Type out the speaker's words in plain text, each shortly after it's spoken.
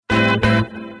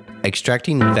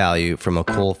Extracting Value from a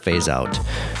Coal Phase Out.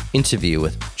 Interview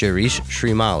with Girish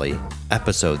Srimali,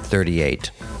 Episode 38.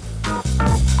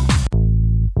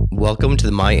 Welcome to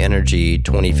the My Energy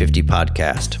 2050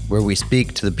 podcast, where we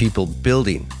speak to the people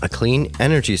building a clean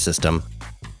energy system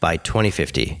by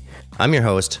 2050. I'm your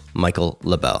host, Michael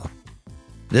LaBelle.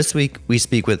 This week, we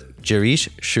speak with Girish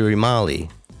Srimali,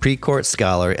 Precourt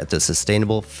Scholar at the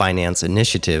Sustainable Finance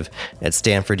Initiative at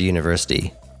Stanford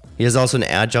University. He is also an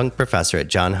adjunct professor at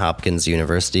Johns Hopkins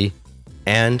University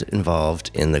and involved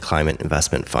in the climate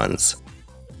investment funds.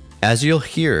 As you'll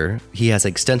hear, he has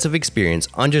extensive experience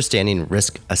understanding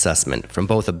risk assessment from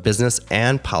both a business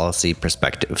and policy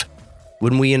perspective.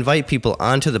 When we invite people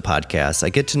onto the podcast, I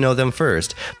get to know them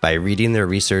first by reading their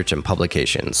research and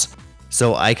publications.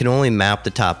 So I can only map the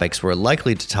topics we're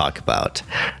likely to talk about.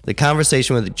 The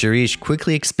conversation with Girish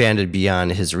quickly expanded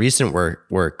beyond his recent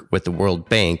work with the World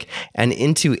Bank and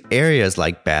into areas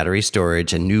like battery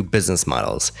storage and new business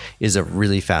models. It is a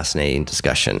really fascinating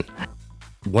discussion.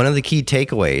 One of the key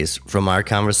takeaways from our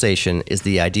conversation is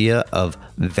the idea of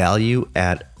value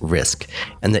at risk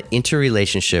and the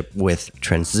interrelationship with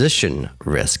transition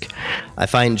risk. I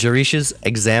find Girish's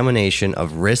examination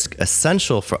of risk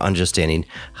essential for understanding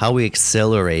how we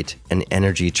accelerate an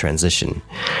energy transition.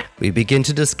 We begin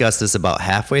to discuss this about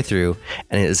halfway through,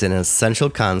 and it is an essential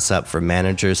concept for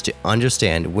managers to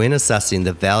understand when assessing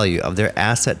the value of their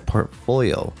asset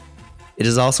portfolio. It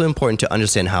is also important to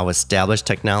understand how established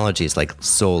technologies like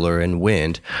solar and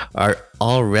wind are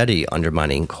already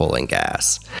undermining coal and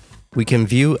gas. We can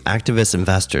view activist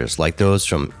investors like those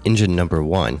from Engine Number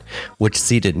One, which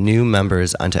seated new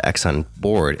members onto Exxon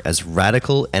board as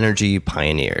radical energy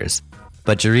pioneers.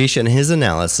 But Girish and his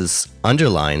analysis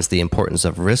underlines the importance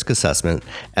of risk assessment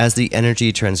as the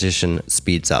energy transition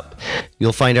speeds up.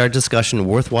 You'll find our discussion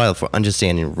worthwhile for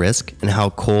understanding risk and how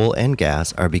coal and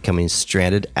gas are becoming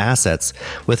stranded assets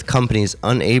with companies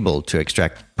unable to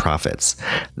extract profits,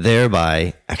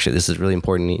 thereby, actually this is really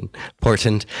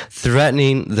important,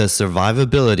 threatening the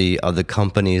survivability of the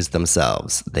companies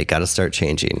themselves. They got to start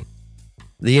changing.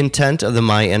 The intent of the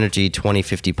My Energy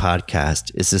 2050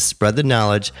 podcast is to spread the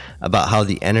knowledge about how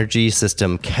the energy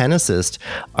system can assist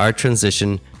our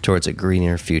transition towards a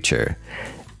greener future.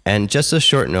 And just a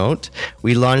short note,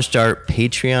 we launched our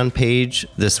Patreon page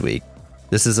this week.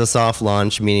 This is a soft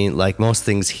launch, meaning like most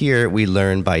things here, we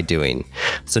learn by doing.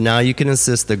 So now you can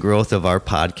assist the growth of our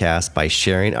podcast by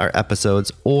sharing our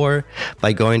episodes or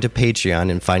by going to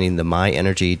Patreon and finding the My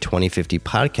Energy 2050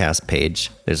 podcast page.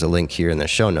 There's a link here in the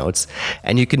show notes.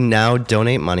 And you can now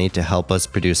donate money to help us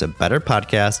produce a better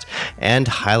podcast and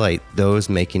highlight those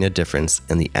making a difference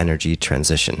in the energy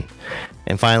transition.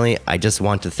 And finally, I just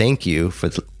want to thank you for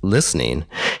listening.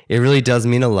 It really does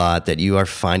mean a lot that you are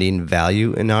finding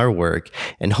value in our work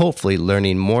and hopefully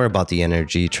learning more about the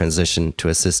energy transition to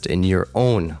assist in your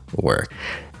own work.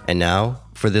 And now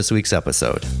for this week's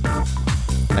episode.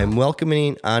 I'm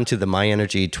welcoming onto the My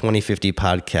Energy 2050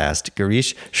 podcast,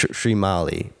 Girish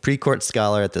Srimali, Precourt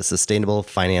Scholar at the Sustainable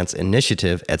Finance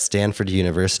Initiative at Stanford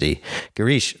University.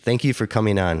 Girish, thank you for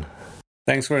coming on.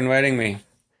 Thanks for inviting me.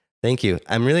 Thank you.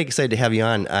 I'm really excited to have you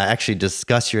on, actually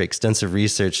discuss your extensive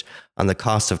research on the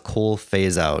cost of coal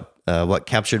phase out. What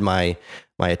captured my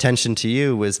attention to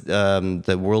you was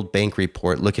the World Bank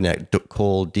report looking at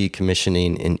coal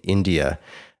decommissioning in India.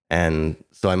 And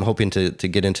so I'm hoping to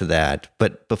get into that.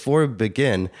 But before we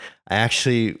begin, I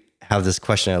actually have this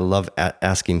question I love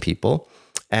asking people.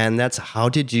 And that's, how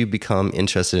did you become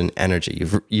interested in energy?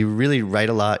 You really write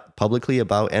a lot publicly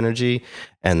about energy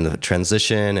and the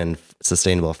transition and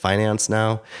sustainable finance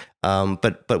now.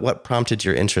 But what prompted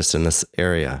your interest in this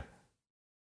area?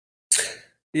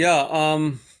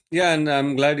 And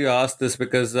I'm glad you asked this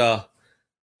because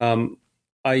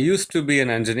I used to be an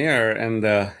engineer in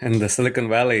the Silicon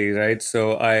Valley, right?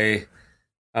 So I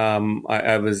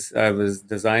was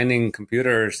designing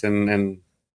computers and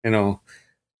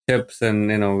chips and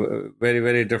very,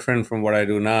 very different from what I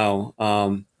do now.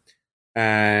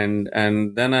 And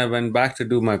then I went back to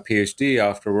do my PhD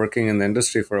after working in the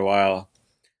industry for a while,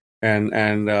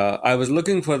 and I was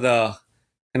looking for the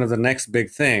next big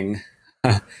thing,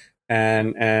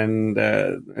 and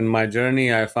in my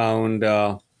journey I found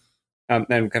I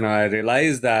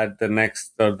realized that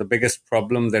the biggest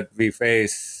problem that we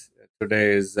face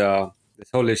today is this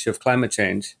whole issue of climate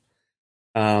change.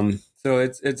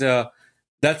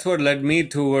 That's what led me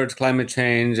towards climate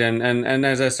change. And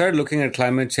as I started looking at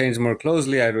climate change more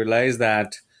closely, I realized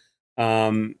that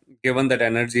given that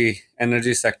the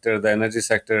energy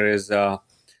sector is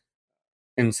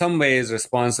in some ways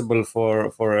responsible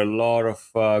for a lot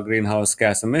of greenhouse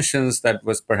gas emissions, that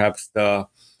was perhaps the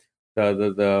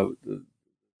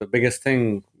the biggest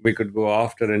thing we could go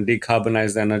after and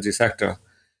decarbonize the energy sector.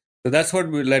 So that's what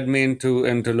led me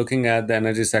into looking at the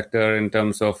energy sector in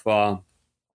terms of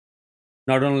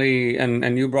not only,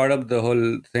 and you brought up the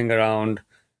whole thing around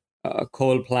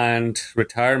coal plant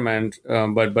retirement,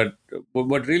 but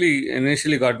what really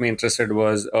initially got me interested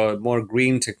was more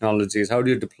green technologies. How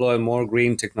do you deploy more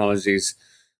green technologies?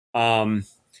 Um,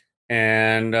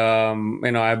 and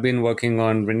I've been working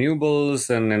on renewables,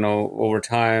 and over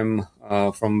time,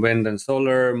 from wind and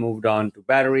solar, moved on to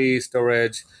battery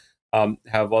storage.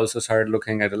 Have also started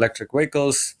looking at electric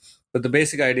vehicles. But the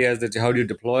basic idea is that how do you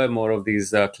deploy more of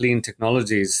these clean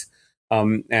technologies,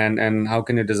 and how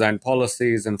can you design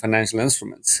policies and financial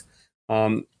instruments?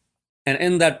 Um, and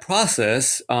in that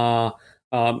process,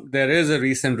 there is a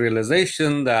recent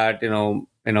realization that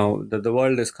that the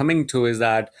world is coming to, is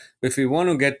that if we want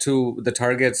to get to the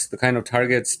targets, the kind of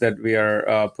targets that we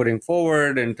are putting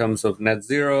forward in terms of net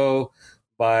zero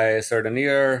by a certain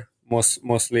year,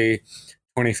 mostly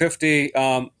 2050,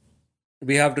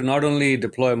 we have to not only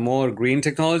deploy more green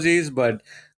technologies, but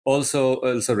also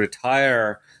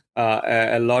retire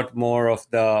a lot more of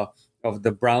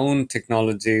the brown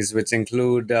technologies, which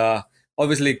include,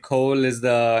 obviously, coal is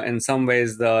the in some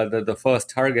ways the first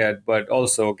target, but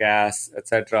also gas,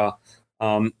 etc.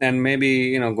 And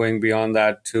maybe going beyond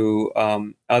that to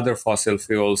other fossil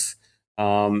fuels,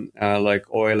 like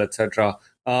oil, etc.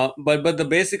 But the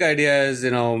basic idea is,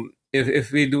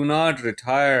 if we do not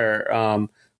retire,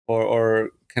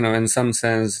 or kind of in some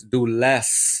sense do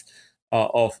less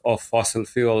of fossil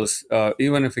fuels,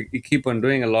 even if we keep on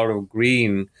doing a lot of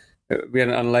green, we are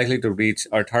unlikely to reach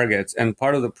our targets. And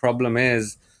part of the problem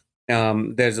is,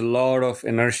 there's a lot of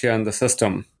inertia in the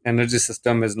system. Energy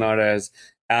system is not as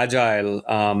agile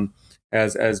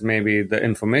as maybe the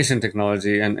information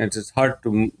technology, and it is hard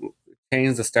to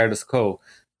change the status quo.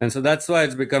 And so that's why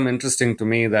it's become interesting to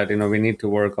me that we need to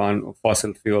work on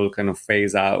fossil fuel kind of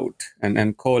phase out,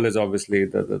 and coal is obviously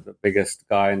the biggest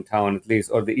guy in town, at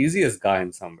least, or the easiest guy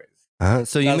in some ways.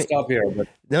 So I'll stop here. But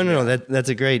no. That's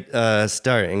a great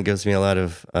start, and gives me a lot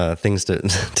of things to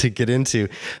to get into.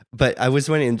 But I was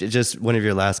wondering, just one of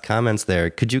your last comments there.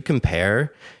 Could you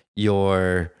compare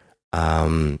your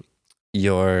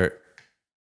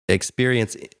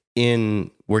experience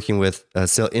in working with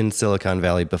in Silicon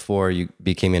Valley before you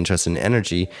became interested in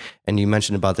energy, and you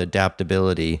mentioned about the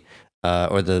adaptability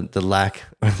or the lack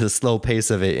or the slow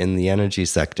pace of it in the energy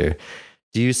sector.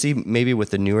 Do you see maybe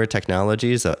with the newer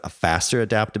technologies a faster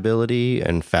adaptability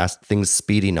and fast things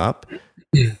speeding up?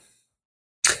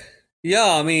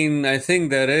 yeah, I mean, I think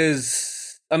there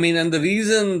is. I mean, and the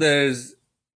reason there's,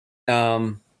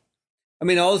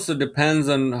 also depends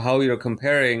on how you're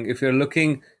comparing. If you're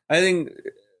looking, I think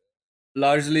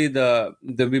largely the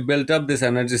we built up this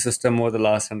energy system over the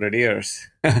last 100 years,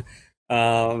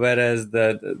 whereas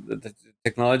the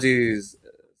technology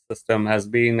system has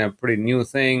been a pretty new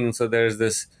thing. So there's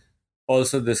this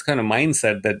also this kind of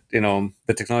mindset that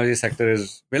the technology sector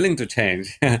is willing to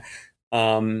change,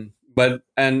 but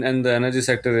and the energy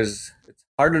sector it's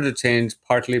harder to change,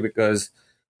 partly because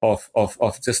of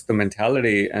just the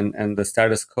mentality and the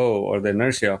status quo or the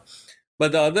inertia.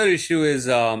 But the other issue is,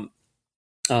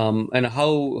 and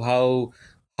how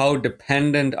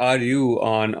dependent are you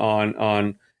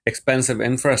on expensive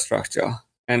infrastructure?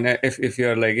 And if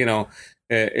you're like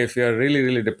if you're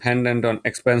really dependent on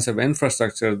expensive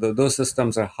infrastructure, those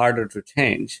systems are harder to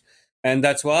change. And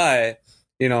that's why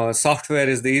software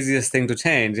is the easiest thing to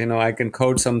change. I can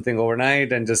code something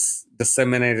overnight and just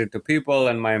disseminate it to people,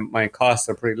 and my costs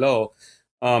are pretty low.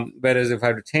 Whereas if I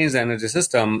have to change the energy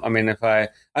system,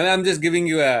 I'm just giving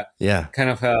you a Yeah. kind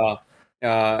of uh,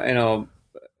 you know,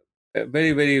 a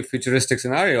very futuristic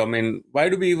scenario. I mean, why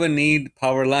do we even need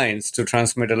power lines to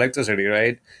transmit electricity,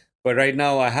 right? But right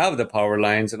now, I have the power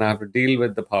lines, and I have to deal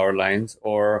with the power lines.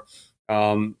 Or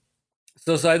um,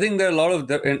 so I think there are a lot of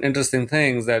interesting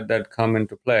things that come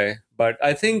into play. But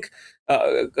I think,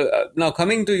 now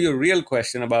coming to your real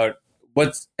question about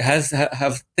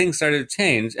have things started to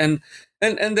change, and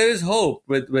there is hope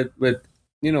with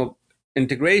you know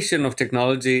integration of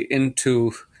technology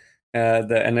into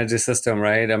the energy system,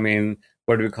 right? I mean,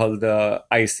 what we call the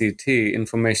ICT,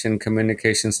 information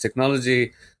communications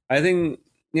technology. I think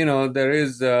there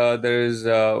is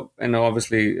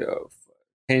obviously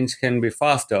change can be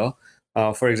faster.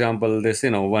 For example, this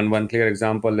one clear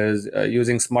example is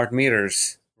using smart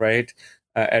meters, right,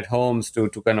 at homes to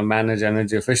kind of manage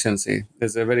energy efficiency.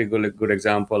 There's a very good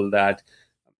example that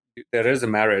there is a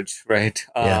marriage, right?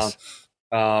 Yes.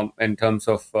 In terms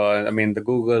of, the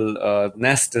Google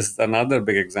Nest is another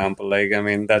big example. Like,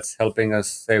 that's helping us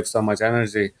save so much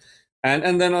energy.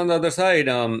 And then on the other side,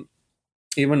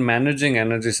 even managing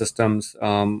energy systems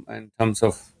in terms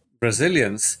of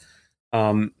resilience,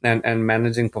 and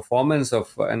managing performance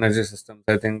of energy systems,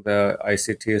 I think the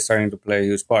ICT is starting to play a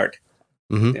huge part.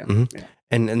 Yeah, Mm-hmm. yeah.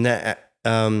 And that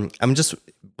I'm just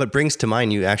what brings to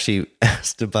mind. You actually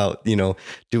asked about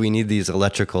do we need these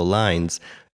electrical lines?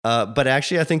 But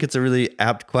actually, I think it's a really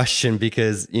apt question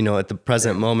because at the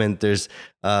present Yeah. moment there's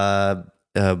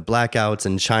blackouts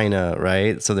in China,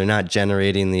 right? So they're not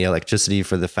generating the electricity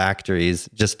for the factories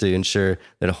just to ensure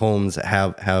that homes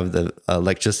have the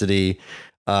electricity.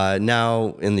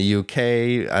 Now in the UK,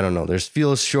 I don't know, there's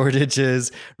fuel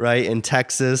shortages, right? In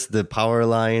Texas, the power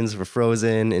lines were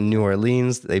frozen. In New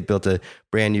Orleans, they built a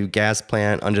brand new gas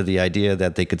plant under the idea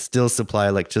that they could still supply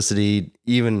electricity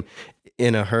even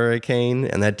in a hurricane,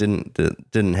 and that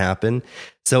didn't happen.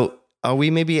 So are we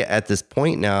maybe at this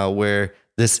point now where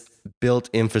this built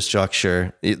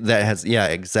infrastructure that has, yeah,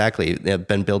 exactly,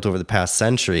 been built over the past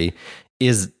century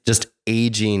is just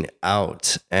aging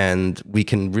out and we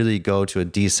can really go to a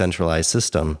decentralized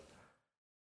system?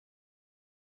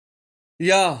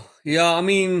 Yeah, yeah.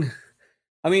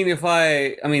 If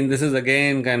I mean, this is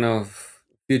again kind of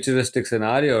futuristic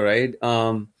scenario, right?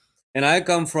 And I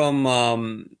came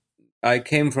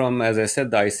from, as I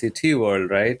said, the ICT world,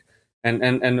 right? And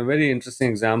a very interesting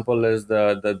example is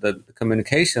the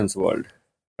communications world,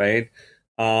 right?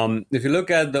 If you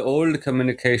look at the old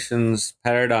communications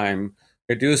paradigm,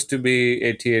 it used to be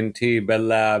AT&T, Bell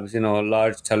Labs,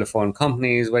 large telephone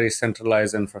companies, very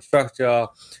centralized infrastructure,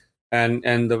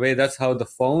 and the way that's how the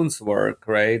phones work,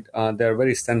 right? They're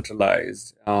very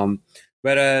centralized.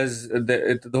 Whereas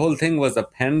the whole thing was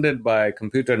appended by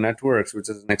computer networks, which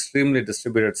is an extremely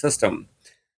distributed system,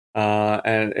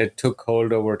 and it took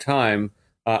hold over time.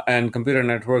 And computer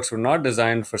networks were not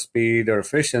designed for speed or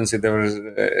efficiency; they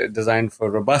were designed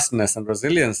for robustness and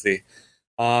resiliency.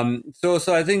 So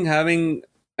I think having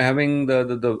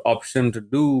the option to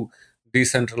do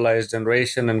decentralized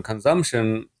generation and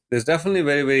consumption is definitely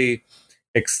very, very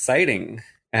exciting,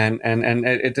 and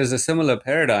it is a similar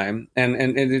paradigm, and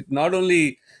it not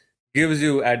only gives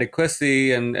you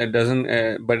adequacy, and it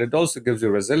doesn't but it also gives you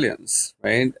resilience,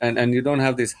 right? And you don't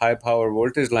have these high power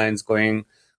voltage lines going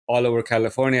all over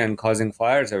California and causing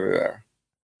fires everywhere.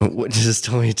 Which is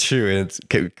totally true. It's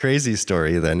a crazy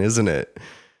story then, isn't it?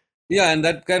 Yeah, and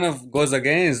that kind of goes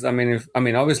against.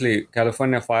 Obviously,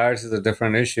 California fires is a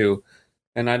different issue,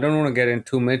 and I don't want to get in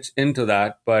too much into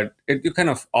that. But you kind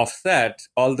of offset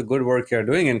all the good work you're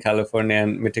doing in California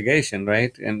and mitigation,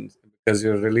 right? And because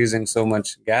you're releasing so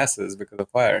much gases because of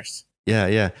fires. Yeah,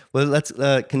 yeah. Well, let's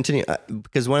continue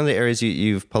because one of the areas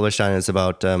you've published on is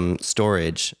about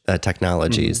storage Hmm.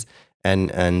 technologies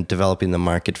and developing the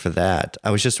market for that.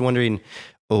 I was just wondering,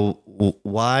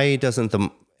 why doesn't the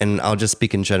and I'll just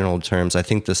speak in general terms. I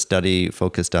think the study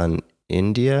focused on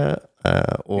India, Yeah.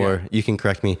 or you can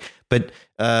correct me, but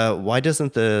why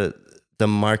doesn't the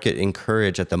market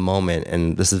encourage at the moment?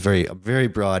 And this is a very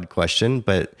broad question,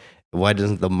 but why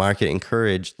doesn't the market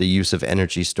encourage the use of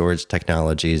energy storage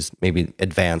technologies, maybe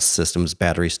advanced systems,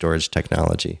 battery storage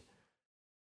technology?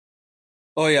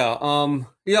 Oh yeah.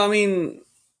 Yeah.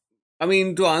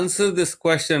 To answer this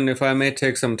question, if I may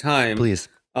take some time, Please.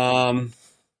 um,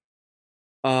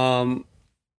 um,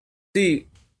 see,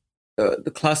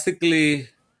 the classically,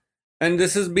 and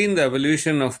this has been the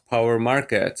evolution of power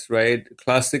markets, right?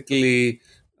 Classically,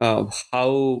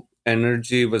 how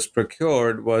energy was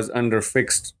procured was under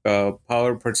fixed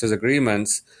power purchase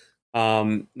agreements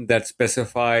that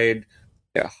specified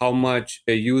how much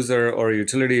a user or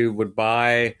utility would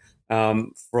buy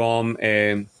from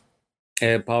a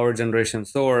power generation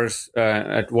source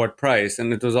at what price,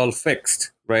 and it was all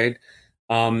fixed, right?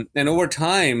 And over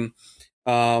time,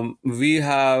 we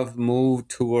have moved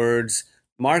towards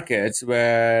markets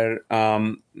where,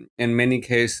 in many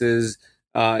cases,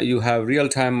 you have real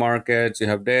time markets, you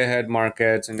have day ahead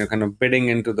markets, and you're kind of bidding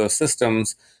into those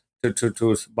systems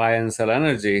to buy and sell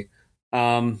energy.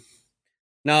 Um,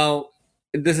 Now,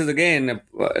 this is again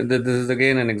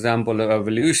an example of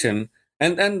evolution,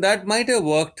 and that might have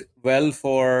worked well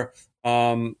for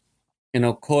um,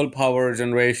 coal power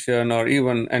generation, or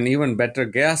even better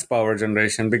gas power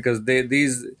generation, because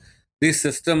these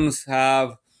systems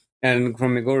have, and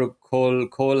when we go to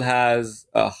coal has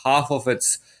half of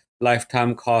its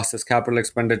lifetime cost as capital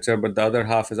expenditure, but the other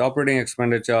half is operating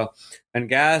expenditure. And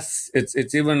gas, it's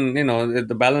even,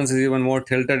 the balance is even more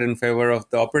tilted in favor of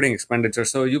the operating expenditure,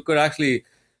 so you could actually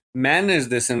manage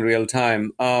this in real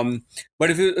time.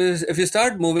 But if you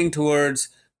start moving towards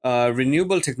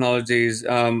renewable technologies,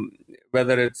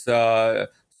 whether it's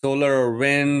solar or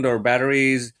wind or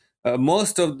batteries,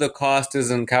 most of the cost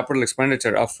is in capital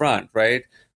expenditure upfront, right?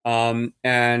 And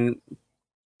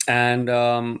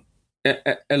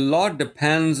a lot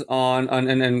depends on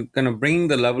and kind of bringing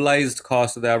the levelized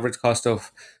cost or the average cost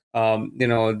of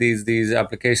these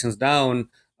applications down.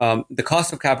 The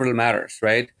cost of capital matters,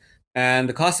 right? And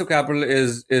the cost of capital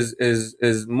is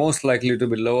most likely to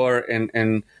be lower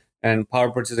in power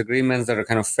purchase agreements that are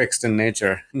kind of fixed in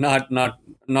nature, not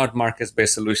market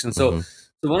based solutions. So Mm-hmm.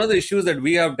 so one of the issues that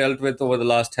we have dealt with over the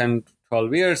last 10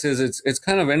 12 years is it's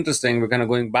kind of interesting. We're kind of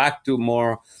going back to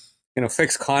more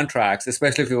fixed contracts,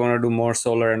 especially if you want to do more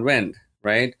solar and wind,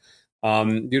 right?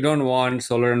 You don't want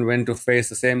solar and wind to face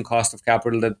the same cost of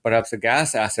capital that perhaps a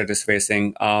gas asset is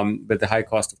facing, with the high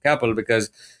cost of capital, because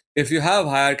if you have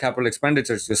higher capital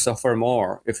expenditures, you suffer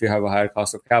more if you have a higher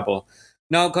cost of capital.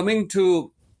 Now, coming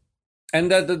to and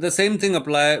the same thing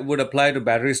would apply to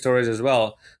battery storage as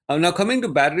well. Now, coming to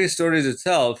battery storage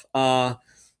itself,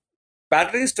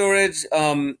 battery storage,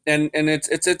 and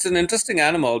it's an interesting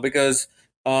animal because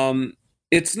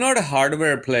it's not a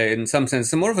hardware play in some sense.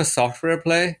 It's more of a software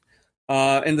play,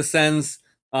 in the sense,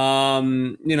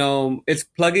 it's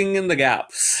plugging in the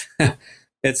gaps.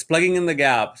 It's plugging in the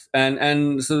gaps,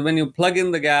 and so when you plug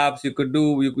in the gaps, you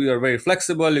are very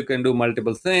flexible. You can do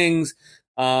multiple things.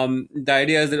 The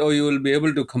idea is that, you will be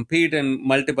able to compete in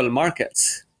multiple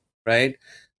markets, right?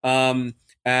 Um,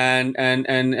 and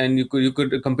you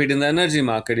could compete in the energy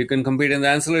market. You can compete in the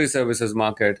ancillary services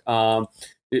market.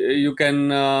 You can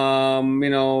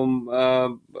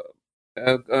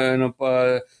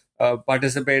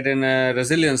participate in a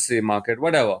resiliency market,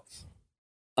 whatever.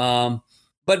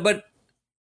 But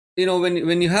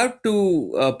when you have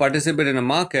to participate in a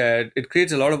market, it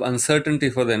creates a lot of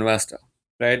uncertainty for the investor,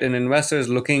 right? An investor is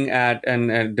looking at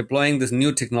and deploying this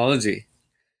new technology,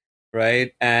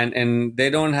 right? And they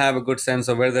don't have a good sense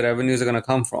of where the revenues are going to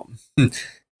come from.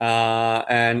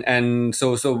 And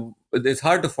so it's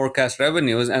hard to forecast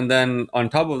revenues, and then on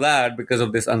top of that, because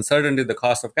of this uncertainty, the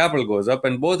cost of capital goes up,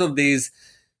 and both of these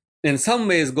in some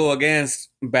ways go against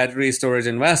battery storage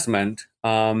investment.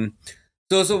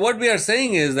 So what we are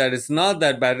saying is that it's not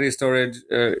that battery storage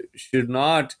should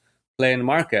not play in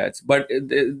markets, but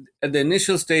at the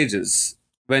initial stages,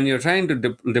 when you're trying to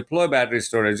deploy battery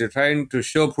storage, you're trying to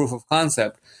show proof of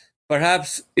concept.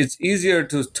 Perhaps it's easier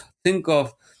to think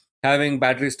of having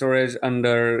battery storage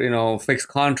under fixed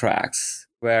contracts,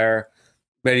 where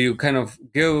you kind of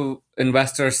give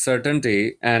investors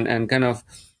certainty, and kind of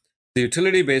the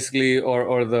utility basically,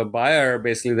 or the buyer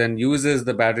basically then uses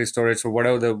the battery storage for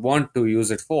whatever they want to use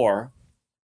it for,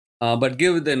 but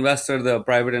give the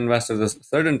private investor, the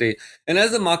certainty. And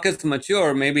as the markets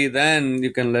mature, maybe then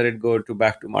you can let it go to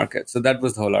back to market. So that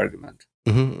was the whole argument.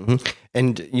 Mm-hmm, mm-hmm.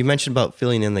 And you mentioned about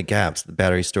filling in the gaps. The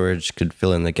battery storage could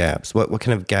fill in the gaps. What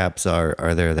kind of gaps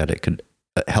are there that it could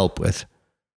help with?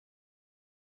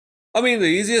 I mean, the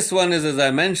easiest one is, as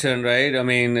I mentioned, right? I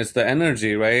mean, it's the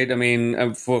energy, right? I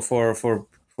mean,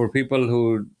 for people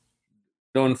who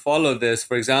don't follow this,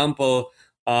 for example,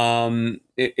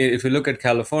 if you look at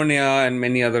California and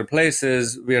many other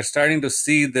places, we are starting to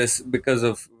see this because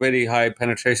of very high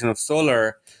penetration of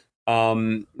solar.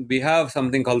 We have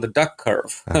something called the duck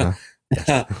curve.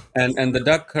 Uh-huh. And the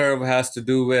duck curve has to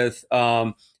do with,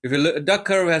 if you look, duck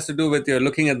curve has to do with, you're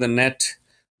looking at the net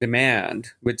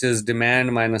demand, which is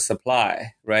demand minus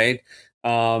supply, right?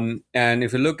 And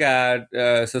if you look at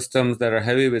systems that are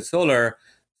heavy with solar,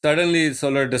 suddenly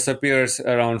solar disappears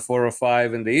around 4 or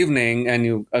 5 in the evening, and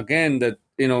you had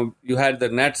the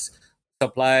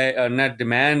net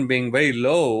demand being very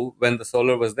low when the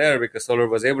solar was there, because solar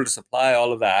was able to supply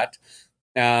all of that.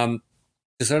 um,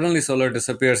 so suddenly solar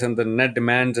disappears, and the net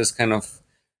demand just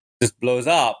blows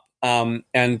up,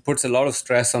 and puts a lot of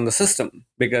stress on the system,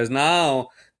 because now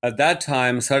at that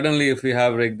time, suddenly, if we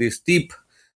have like this steep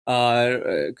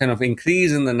kind of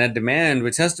increase in the net demand,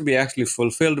 which has to be actually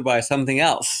fulfilled by something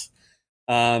else.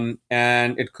 And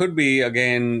it could be,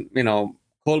 again,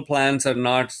 coal plants are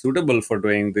not suitable for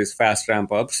doing these fast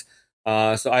ramp ups.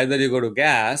 So either you go to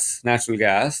natural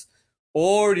gas,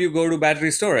 or you go to battery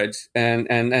storage.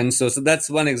 And so that's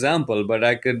one example, but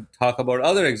I could talk about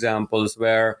other examples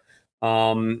where,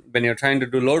 when you're trying to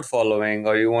do load following,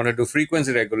 or you want to do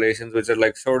frequency regulations, which are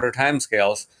like shorter time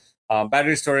scales,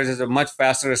 battery storage is a much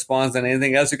faster response than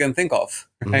anything else you can think of,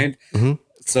 right? Mm-hmm.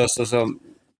 So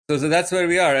that's where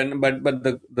we are. And but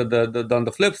the on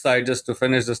the flip side, just to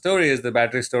finish the story, is the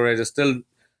battery storage is still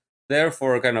there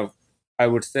for kind of, I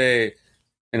would say,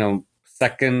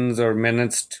 seconds or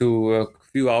minutes to a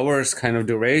few hours kind of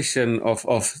duration of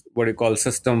what you call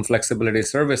system flexibility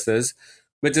services,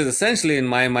 which is essentially, in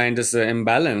my mind, just an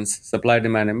imbalance, supply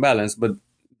demand imbalance. But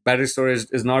battery storage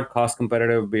is not cost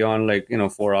competitive beyond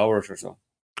 4 hours or so.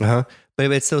 Uh-huh.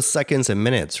 But it's those seconds and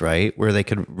minutes, right, where they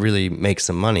could really make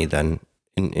some money then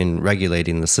in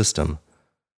regulating the system.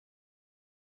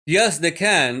 Yes, they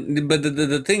can, but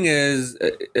the thing is,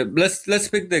 let's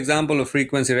pick the example of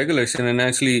frequency regulation. And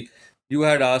actually, you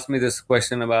had asked me this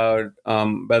question about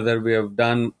whether we have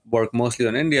done work mostly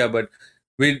on India, but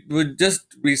we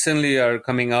just recently are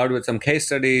coming out with some case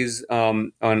studies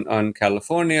on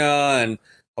California and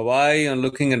Hawaii on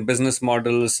looking at business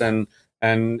models, and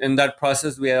in that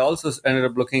process, we also ended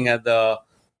up looking at the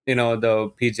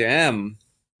PJM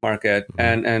market,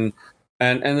 and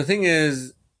the thing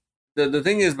is. The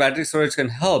thing is, battery storage can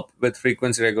help with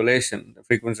frequency regulation.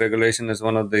 Frequency regulation is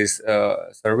one of these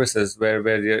services where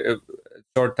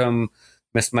short term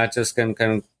mismatches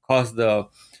can cause the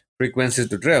frequencies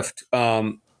to drift.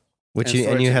 Which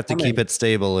you have to keep it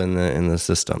stable in the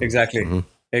system. Exactly,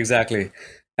 exactly.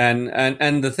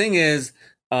 And the thing is,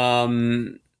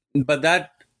 but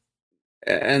that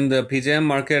and the PJM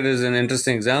market is an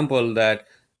interesting example that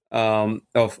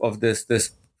of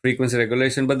this frequency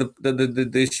regulation. But the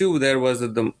issue there was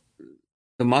that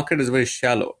the market is very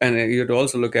shallow, and you have to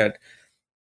also look at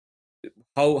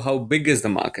how big is the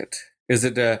market. Is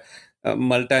it a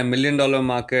multi-million-dollar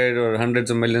market, or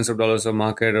hundreds of millions of dollars of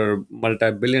market, or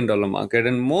multi-billion-dollar market?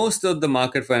 And most of the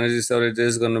market for energy storage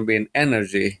is going to be in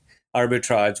energy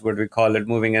arbitrage, what we call it,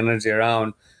 moving energy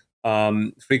around.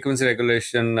 Frequency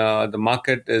regulation, the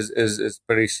market is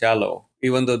pretty shallow,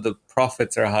 even though the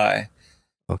profits are high.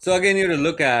 Okay. So again, you have to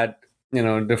look at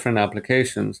different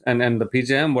applications, and the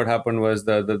PJM. What happened was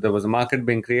there was a market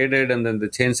being created, and then they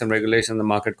changed some regulation, the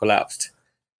market collapsed.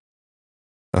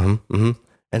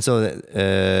 And so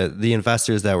the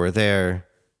investors that were there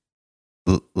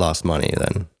lost money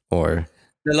then, or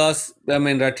they lost. I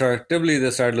mean, retroactively, they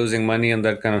started losing money, and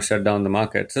that kind of shut down the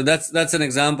market. So that's an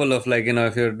example of, like,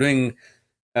 if you're doing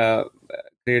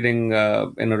creating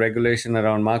regulation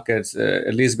around markets,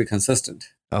 at least be consistent.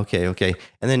 Okay.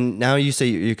 And then now you say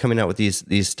you're coming out with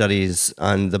these studies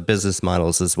on the business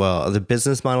models as well. Are the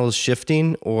business models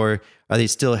shifting, or are they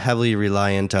still heavily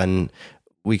reliant on,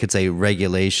 we could say,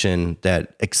 regulation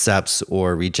that accepts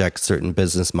or rejects certain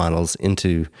business models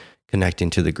into connecting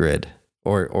to the grid?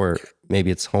 Or maybe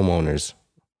it's homeowners?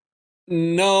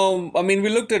 No, I mean, we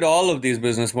looked at all of these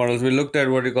business models. We looked at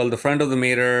what we call the front of the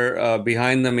meter,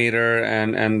 behind the meter,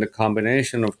 and the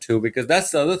combination of two, because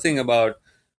that's the other thing about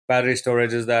battery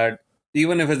storage, is that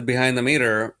even if it's behind the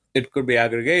meter, it could be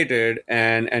aggregated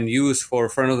and used for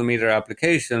front of the meter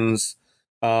applications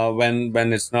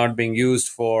when it's not being used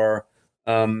for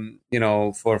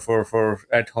for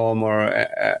at home or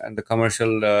and the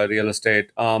commercial real estate.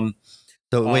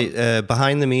 So wait,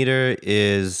 behind the meter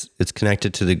it's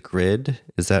connected to the grid.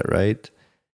 Is that right?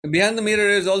 Behind the meter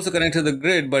is also connected to the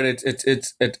grid, but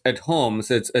it's at home.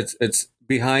 So it's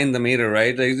behind the meter,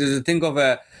 right? Like, just think of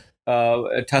a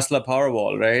Tesla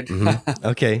Powerwall, right?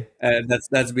 Okay.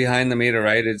 That's behind the meter,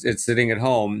 right? It's sitting at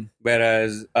home,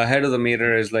 whereas ahead of the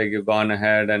meter is like you've gone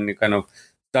ahead and you kind of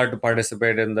start to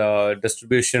participate in the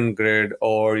distribution grid,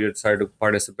 or you start to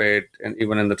participate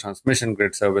even in the transmission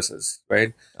grid services,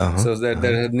 right? So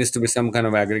there needs to be some kind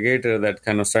of aggregator that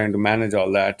kind of starting to manage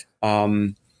all that.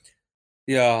 But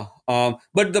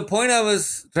the point I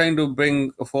was trying to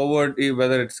bring forward,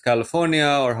 whether it's California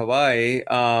or Hawaii,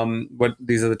 but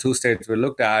these are the two states we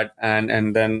looked at,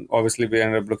 and then obviously we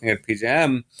ended up looking at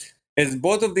PJM, is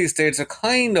both of these states are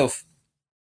kind of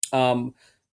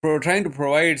trying to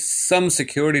provide some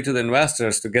security to the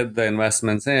investors to get the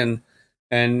investments in.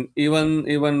 And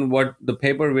even what the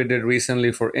paper we did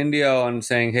recently for India on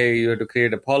saying, hey, you have to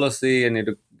create a policy and you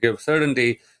have to give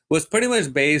certainty, was pretty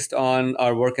much based on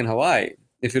our work in Hawaii.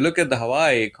 If you look at the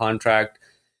Hawaii contract,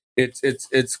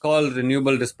 it's called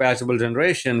renewable dispatchable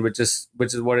generation, which is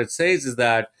what it says is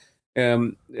that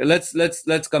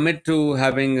let's commit to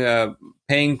having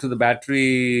paying to the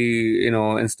battery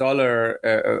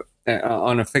installer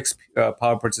on a fixed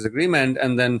power purchase agreement,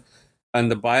 and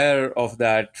the buyer of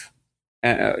that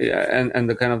and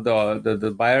the kind of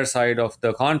the buyer side of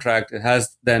the contract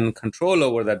has then control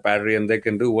over that battery, and they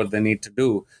can do what they need to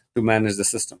do to manage the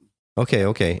system.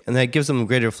 Okay. And that gives them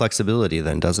greater flexibility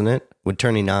then, doesn't it? With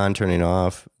turning on, turning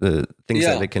off, the things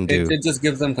that it can do. It just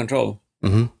gives them control.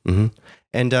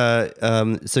 And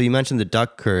so you mentioned the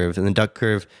duck curve, and the duck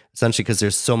curve, essentially because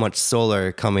there's so much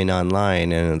solar coming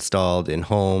online and installed in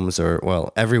homes or,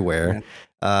 well, everywhere,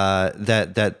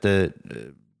 that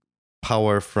the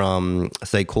power from,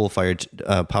 say, coal-fired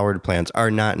powered plants are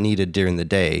not needed during the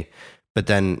day. But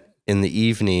then in the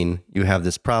evening, you have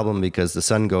this problem because the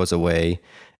sun goes away,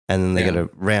 and then they got to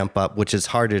ramp up, which is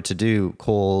harder to do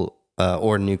coal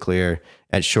or nuclear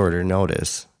at shorter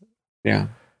notice. Yeah.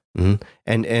 Mm-hmm.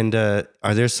 And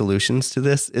are there solutions to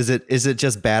this? Is it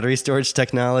just battery storage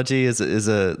technology? Is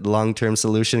a long-term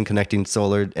solution connecting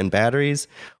solar and batteries,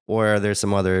 or are there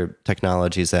some other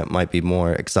technologies that might be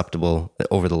more acceptable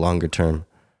over the longer term?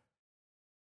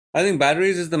 I think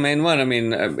batteries is the main one. I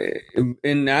mean,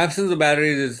 in absence of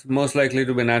batteries, it's most likely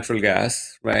to be natural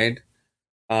gas, right?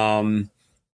 Um,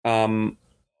 um,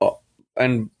 uh,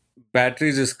 and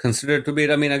batteries is considered to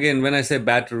be. I mean, again, when I say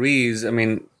batteries, I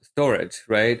mean storage,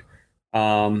 right?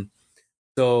 Um,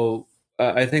 so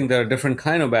I think there are different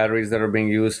kind of batteries that are being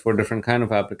used for different kind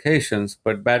of applications.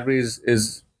 But batteries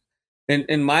is,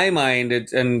 in my mind,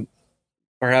 it's, and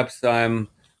perhaps I'm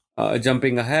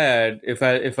jumping ahead. If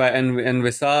I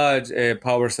envisage a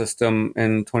power system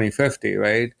in 2050,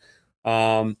 right?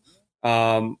 Um,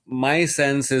 my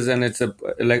sense is, and it's a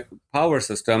like power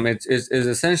system. Is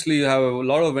essentially you have a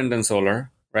lot of wind and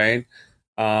solar, right?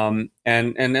 And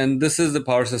this is the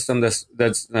power system that's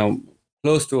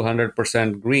close to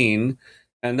 100% green,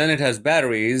 and then it has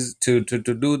batteries to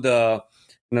do the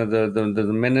the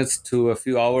minutes to a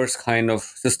few hours kind of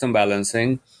system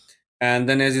balancing. And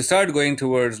then as you start going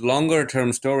towards longer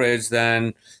term storage,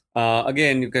 then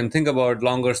again, you can think about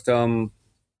longer term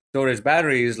storage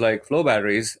batteries like flow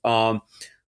batteries.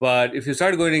 But if you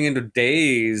start going into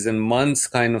days and months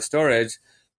kind of storage,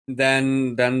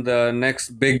 then the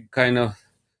next big kind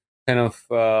of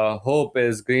hope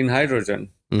is green hydrogen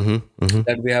Mm-hmm. Mm-hmm.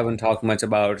 that we haven't talked much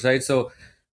about, right? So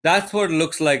that's what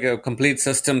looks like a complete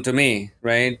system to me,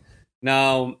 right?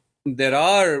 Now there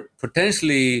are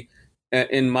potentially,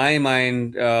 in my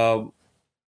mind,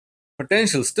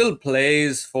 potential still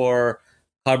plays for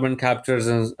carbon captures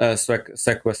and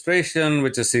sequestration,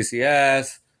 which is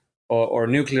CCS, or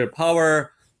nuclear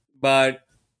power. But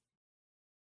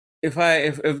if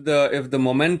the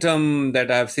momentum that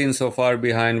I've seen so far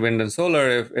behind wind and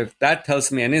solar, if that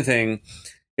tells me anything,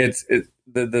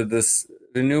 this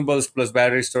renewables plus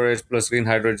battery storage plus green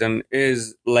hydrogen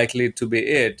is likely to be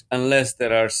it, unless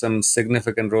there are some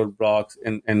significant roadblocks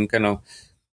in kind of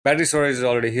battery storage is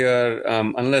already here,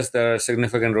 unless there are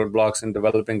significant roadblocks in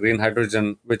developing green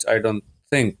hydrogen, which I don't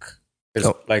think is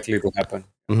Oh. likely to happen.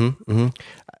 Mm-hmm. Mm-hmm.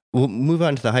 We'll move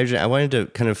on to the hydrogen. I wanted to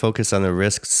kind of focus on the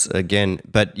risks again,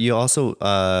 but you also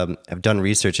have done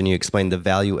research and you explained the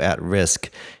value at risk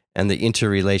and the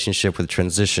interrelationship with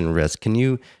transition risk. Can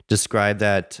you describe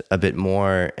that a bit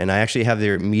more? And I actually have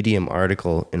their Medium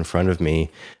article in front of me.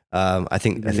 I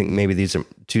think maybe these are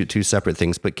two separate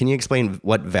things, but can you explain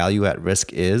what value at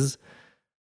risk is?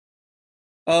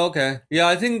 Oh, okay. Yeah,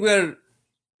 I think we're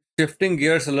shifting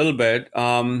gears a little bit.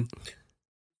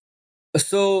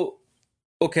 So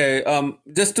okay,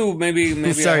 just to maybe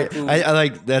I Sorry, have to. I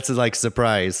like that's like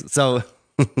surprise. So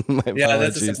my Yeah,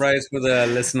 that's a apologies. surprise for the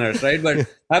listeners, right? But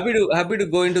happy to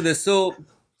go into this. So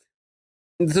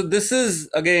this is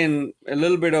again a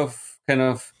little bit of kind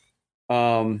of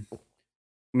um,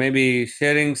 maybe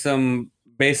sharing some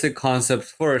basic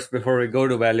concepts first before we go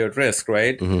to value at risk,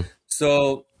 right? Hmm.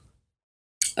 So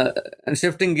and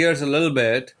shifting gears a little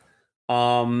bit,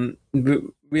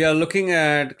 we are looking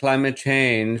at climate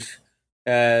change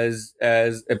as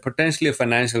a potentially a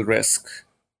financial risk,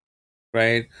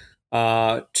 right?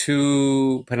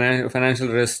 To financial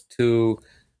risk to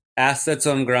assets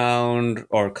on ground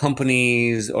or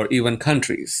companies or even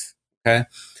countries. Okay,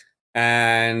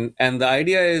 and the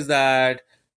idea is that,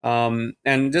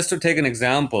 and just to take an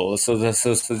example, so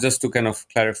just to kind of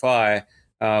clarify,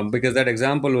 because that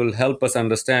example will help us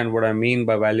understand what I mean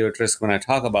by value at risk when I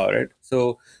talk about it.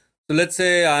 So let's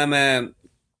say I'm a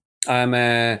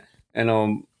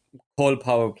coal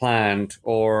power plant,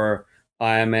 or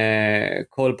I'm a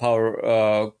coal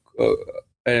power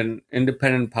an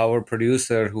independent power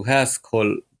producer who has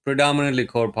predominantly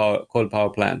coal power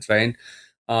plants, right?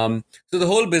 So the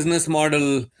whole business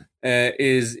model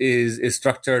is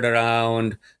structured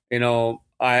around,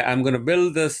 I'm going to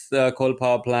build this coal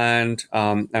power plant.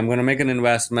 I'm going to make an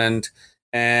investment,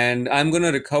 and I'm going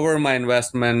to recover my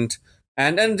investment.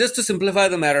 And just to simplify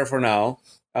the matter for now,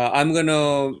 I'm going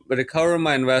to recover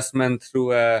my investment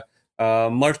through a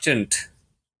merchant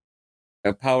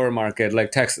power market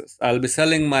like Texas. I'll be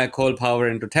selling my coal power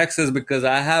into Texas because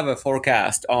I have a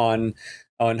forecast on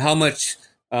um, how much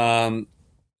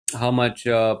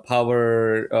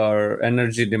power or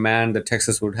energy demand that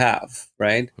Texas would have,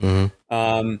 right? Hmm.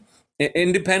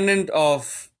 Independent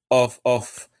of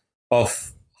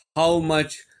how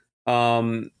much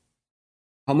um,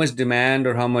 how much demand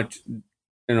or how much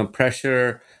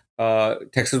pressure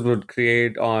Texas would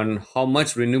create on how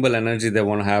much renewable energy they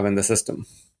want to have in the system,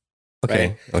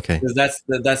 right? Okay. Okay. Because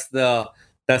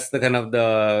that's the kind of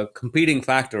the competing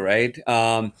factor, right?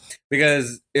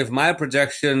 Because if my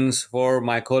projections for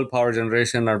my coal power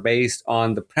generation are based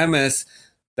on the premise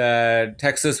that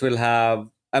Texas will have,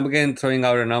 I'm again throwing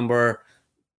out a number,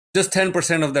 just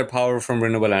 10% of their power from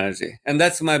renewable energy. And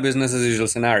that's my business as usual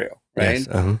scenario, Yes.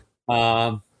 right?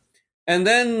 Um, and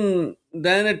then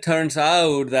it turns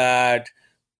out that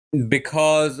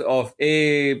because of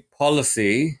a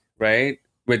policy, right,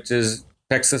 which is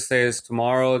Texas says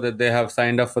tomorrow that they have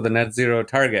signed up for the net zero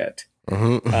target,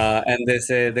 and they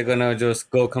say they're gonna just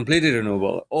go completely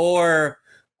renewable, or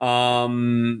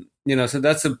so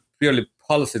that's a purely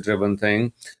policy driven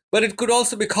thing. But it could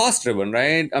also be cost driven,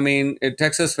 right? I mean, if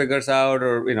Texas figures out,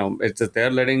 or it's that they're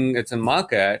letting it's in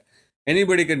market,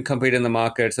 anybody can compete in the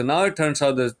market. So now it turns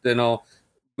out that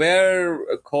where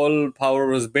coal power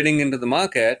was bidding into the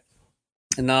market,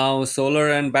 now solar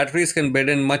and batteries can bid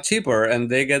in much cheaper, and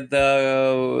they get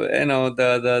the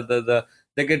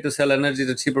they get to sell energy at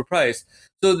a cheaper price.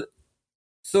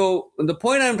 So the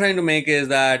point I'm trying to make is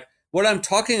that what I'm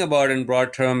talking about in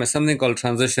broad term is something called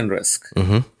transition risk.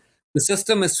 The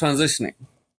system is transitioning,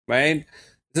 right?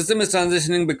 The system is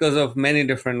transitioning because of many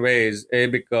different ways.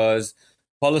 Because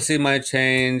policy might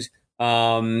change,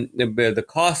 the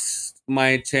costs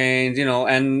might change,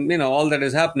 and all that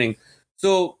is happening.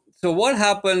 So what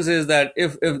happens is that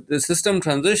if the system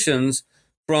transitions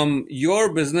from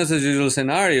your business as usual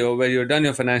scenario where you've done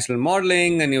your financial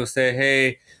modeling and you say,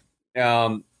 hey,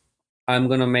 I'm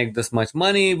going to make this much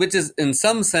money, which is in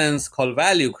some sense called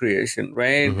value creation,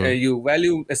 right? You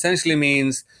value essentially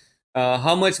means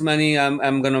how much money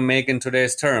I'm going to make in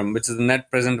today's term, which is the net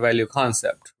present value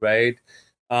concept, right?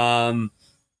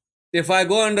 If I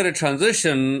go under a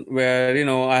transition where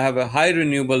I have a high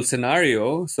renewable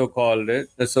scenario, so-called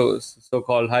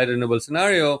high renewable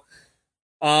scenario,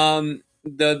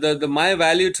 the my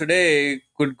value today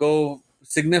could go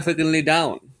significantly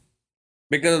down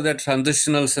because of that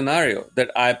transitional scenario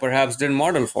that I perhaps didn't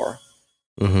model for.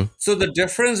 So the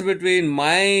difference between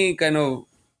my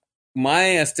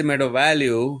estimate of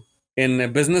value in a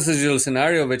business as usual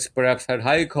scenario, which perhaps had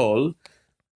high coal,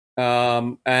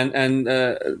 and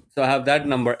so I have that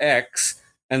number X,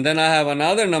 and then I have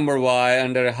another number Y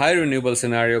under a high renewable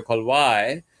scenario called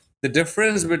Y. The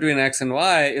difference between X and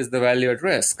Y is the value at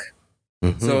risk.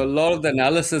 So a lot of the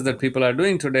analysis that people are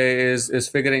doing today is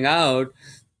figuring out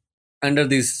under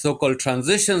these so-called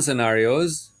transition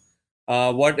scenarios,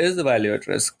 what is the value at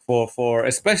risk for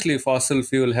especially fossil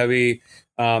fuel heavy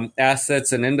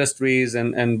assets and industries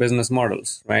and business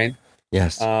models, right?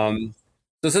 Yes.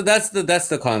 So that's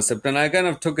the concept, and I kind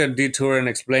of took a detour and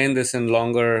explained this in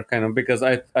longer because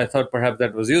I thought perhaps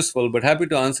that was useful, but happy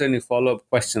to answer any follow-up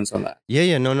questions on that.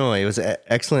 Yeah, no, it was an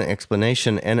excellent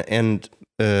explanation, and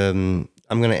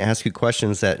I'm going to ask you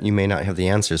questions that you may not have the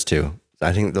answers to.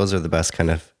 I think those are the best kind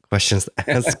of questions to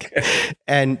ask. Okay.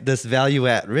 And this value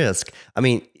at risk, I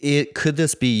mean, could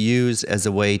this be used as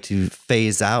a way to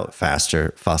phase out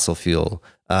faster fossil fuel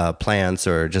plants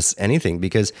or just anything?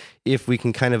 Because if we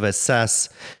can kind of assess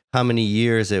how many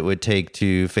years it would take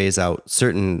to phase out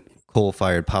certain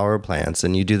coal-fired power plants,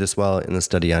 and you do this well in the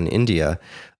study on India,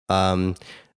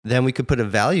 then we could put a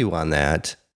value on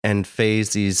that and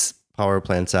phase these power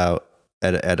plants out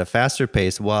at a faster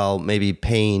pace while maybe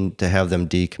paying to have them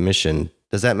decommissioned.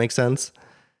 Does that make sense?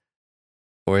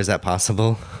 Or is that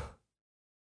possible?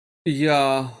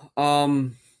 Yeah.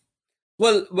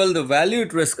 Well, the value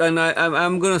at risk, and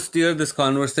I'm going to steer this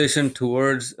conversation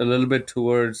a little bit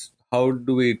towards how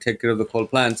do we take care of the coal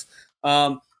plants.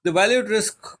 The value at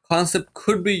risk concept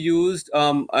could be used.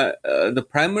 The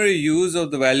primary use of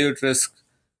the value at risk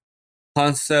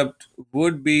concept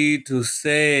would be to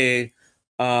say,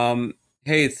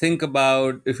 hey, think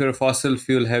about if you're a fossil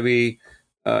fuel heavy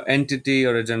entity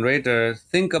or a generator,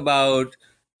 think about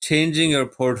changing your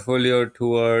portfolio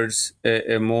towards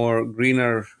a more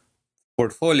greener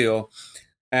portfolio,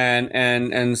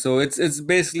 and so it's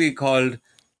basically called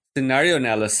scenario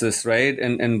analysis, right?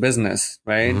 In business,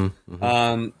 right?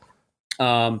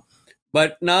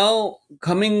 But now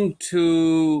coming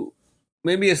to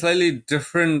maybe a slightly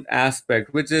different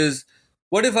aspect, which is,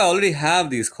 what if I already have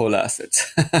these coal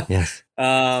assets? Yes.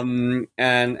 And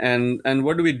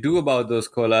what do we do about those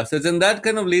coal assets? And that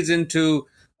kind of leads into,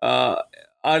 are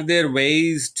there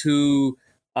ways to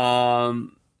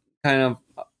kind of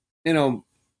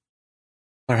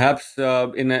perhaps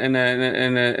in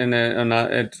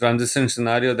a transition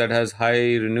scenario that has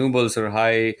high renewables or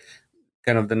high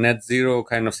kind of the net zero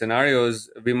kind of scenarios,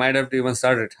 we might have to even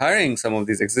start retiring some of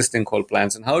these existing coal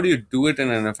plants. And how do you do it in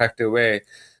an effective way?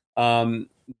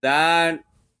 That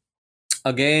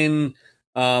again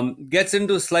gets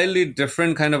into slightly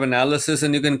different kind of analysis,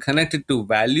 and you can connect it to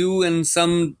value in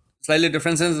some slightly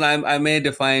different sense. And I may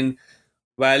define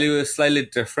value slightly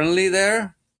differently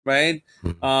there, right?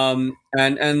 And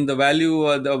the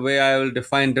value, the way I will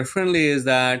define differently is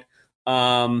that,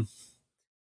 um,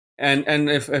 and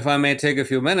if I may take a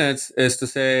few minutes, is to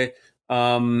say,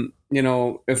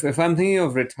 if I'm thinking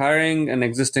of retiring an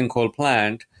existing coal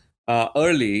plant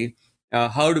early,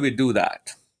 how do we do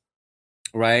that,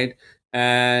 right?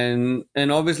 And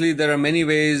obviously there are many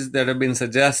ways that have been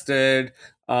suggested,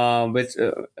 which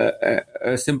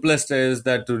simplest is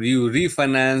that you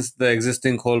refinance the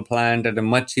existing coal plant at a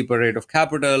much cheaper rate of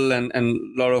capital, and a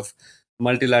lot of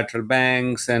multilateral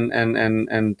banks and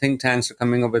think tanks are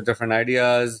coming up with different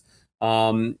ideas.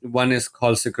 One is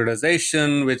called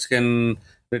securitization, which can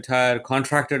retire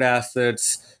contracted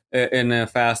assets in a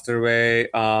faster way.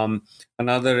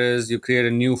 Another is you create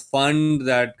a new fund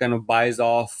that kind of buys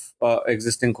off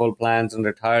existing coal plants and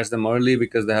retires them early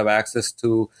because they have access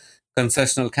to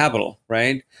concessional capital,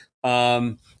 right?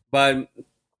 But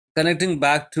connecting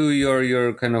back to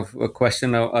your kind of a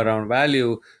question around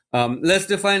value, let's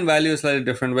define value a slightly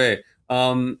different way.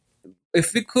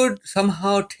 If we could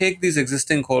somehow take these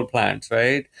existing coal plants,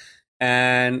 right,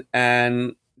 and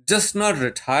just not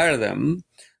retire them,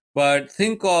 but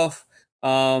think of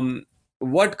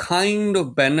what kind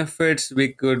of benefits we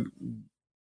could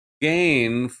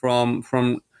gain from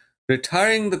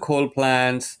retiring the coal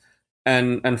plants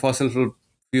and fossil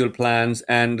fuel plants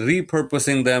and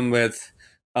repurposing them with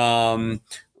um,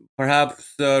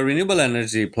 perhaps renewable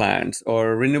energy plants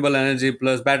or renewable energy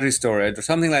plus battery storage or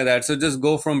something like that. So just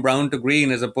go from brown to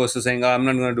green as opposed to saying, "Oh, I'm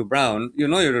not going to do brown." You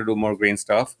know, you're going to do more green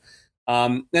stuff.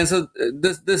 And so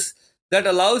this that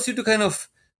allows you to kind of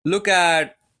look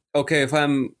at, okay, if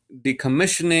I'm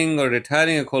decommissioning or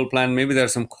retiring a coal plant, maybe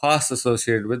there's some costs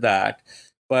associated with that.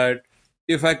 But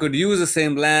if I could use the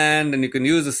same land and you can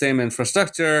use the same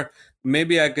infrastructure,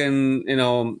 maybe I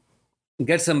can,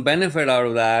 get some benefit out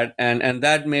of that, and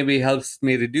that maybe helps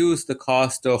me reduce the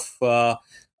cost of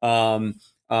um,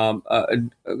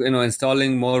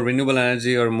 installing more renewable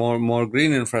energy or more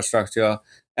green infrastructure.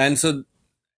 And so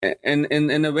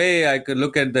in a way, I could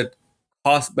look at the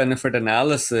cost benefit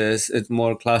analysis. It's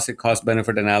more classic cost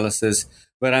benefit analysis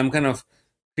where I'm kind of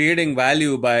creating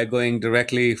value by going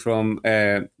directly from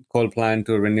a coal plant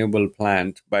to a renewable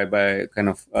plant by kind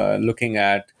of looking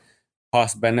at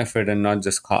cost benefit and not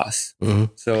just cost.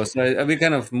 So I'll be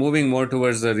kind of moving more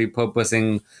towards the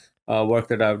repurposing work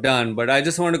that I've done. But I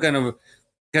just want to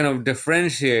kind of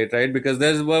differentiate, right? Because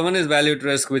there's one is value at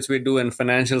risk, which we do in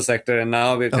financial sector, and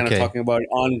now we're kind of Okay. talking about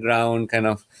on ground kind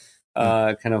of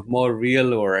more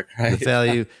real work, right? The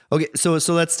value. Okay, so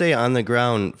let's stay on the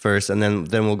ground first, and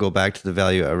then we'll go back to the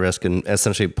value at risk and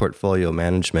essentially portfolio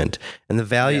management. And the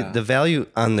value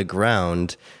on the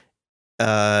ground.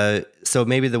 So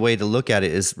maybe the way to look at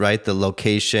it is, right, the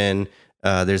location.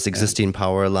 There's existing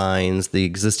power lines, the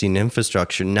existing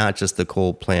infrastructure, not just the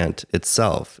coal plant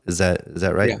itself. Is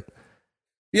that right?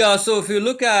 Yeah. So if you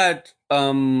look at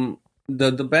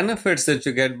the benefits that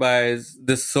you get by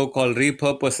this so-called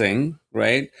repurposing,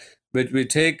 right, which we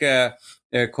take a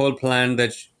coal plant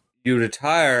that you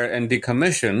retire and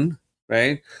decommission,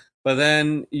 right, but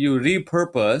then you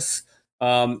repurpose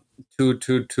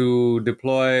to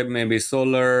deploy maybe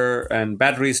solar and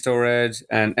battery storage,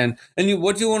 and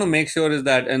what you want to make sure is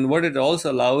that, and what it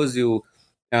also allows you,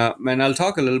 and I'll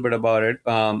talk a little bit about it.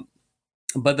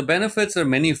 But the benefits are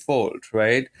manyfold,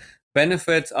 right?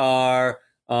 Benefits are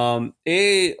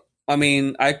I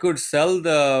mean, I could sell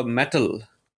the metal,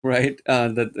 right?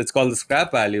 That it's called the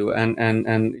scrap value,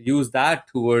 and use that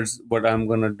towards what I'm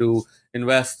gonna do.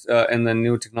 Invest in the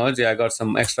new technology. I got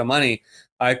some extra money.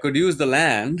 I could use the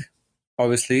land,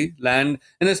 obviously, land,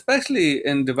 and especially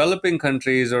in developing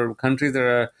countries or countries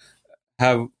that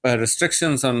have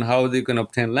restrictions on how they can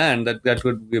obtain land. That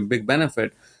would be a big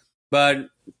benefit. But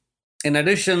in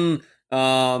addition,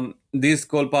 these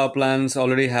coal power plants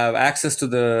already have access to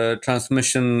the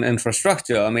transmission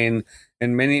infrastructure. I mean,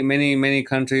 in many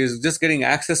countries, just getting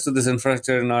access to this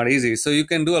infrastructure is not easy. So you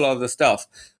can do a lot of the stuff.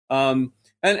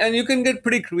 And you can get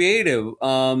pretty creative.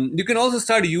 You can also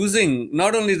start using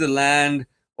not only the land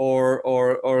or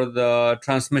the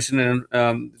transmission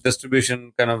and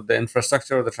distribution, kind of the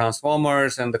infrastructure of the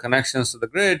transformers and the connections to the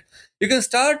grid. You can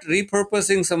start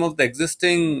repurposing some of the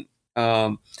existing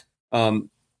um,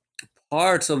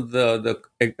 parts of the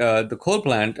coal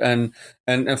plant, and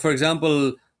for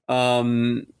example,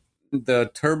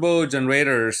 the turbo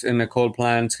generators in a coal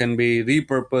plant can be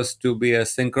repurposed to be a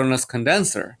synchronous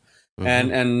condenser,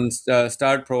 and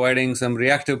start providing some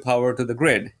reactive power to the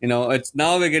grid. It's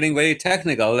now we're getting very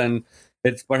technical,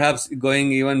 It's perhaps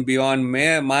going even beyond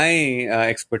my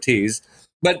expertise,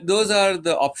 but those are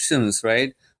the options,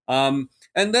 right? And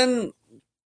then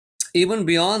even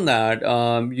beyond that,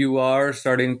 you are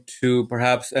starting to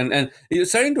perhaps and you're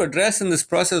starting to address in this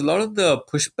process a lot of the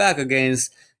pushback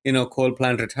against coal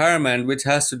plant retirement, which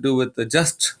has to do with the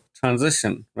just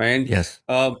transition, right? Yes.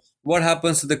 What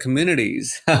happens to the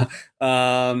communities?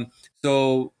 um,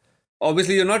 so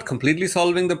obviously you're not completely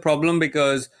solving the problem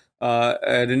because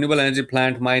a renewable energy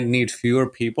plant might need fewer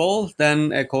people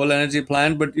than a coal energy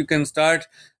plant, but you can start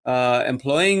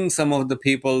employing some of the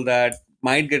people that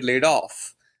might get laid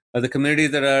off, the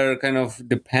communities that are kind of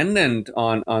dependent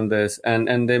on this,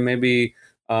 and they may be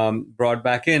brought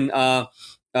back in. A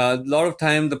lot of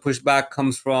time, the pushback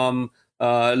comes from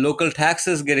local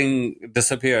taxes getting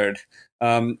disappeared,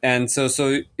 and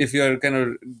so if you're kind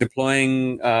of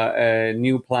deploying a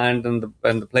new plant in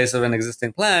the place of an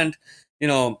existing plant, you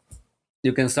know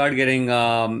you can start getting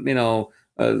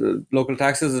local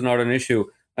taxes is not an issue,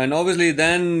 and obviously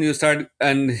then you start,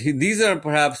 and these are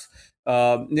perhaps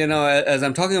as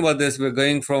I'm talking about this, we're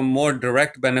going from more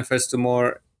direct benefits to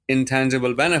more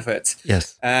intangible benefits,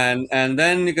 Yes. and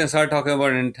then you can start talking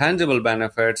about intangible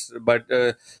benefits, but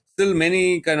still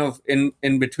many kind of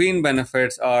in between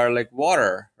benefits are like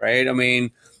water, right? I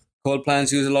mean, coal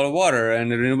plants use a lot of water,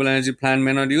 and a renewable energy plant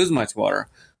may not use much water.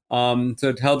 So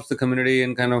it helps the community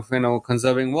in kind of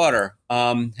conserving water.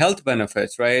 Health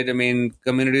benefits, right? I mean,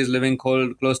 communities living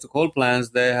close to coal plants,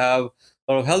 they have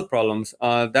a lot of health problems.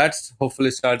 That's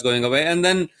hopefully starts going away, and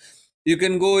then you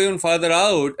can go even farther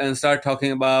out and start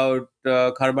talking about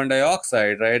carbon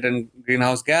dioxide, right, and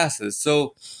greenhouse gases.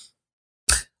 So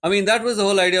I mean, that was the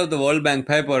whole idea of the World Bank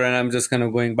paper, and I'm just kind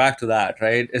of going back to that,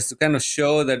 right? Is to kind of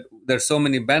show that there's so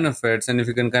many benefits, and if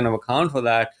you can kind of account for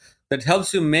that, that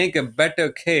helps you make a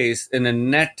better case in a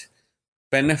net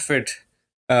benefit,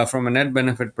 from a net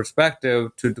benefit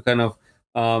perspective, to kind of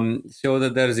show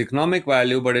that there is economic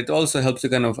value, but it also helps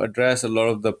you kind of address a lot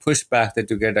of the pushback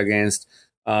that you get against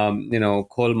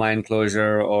coal mine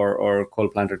closure or coal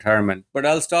plant retirement. But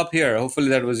I'll stop here. Hopefully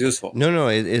that was useful. No,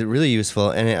 it's really useful,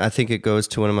 and I think it goes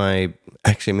to one of my,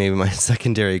 actually maybe my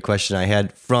secondary question I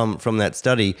had from that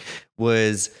study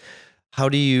was,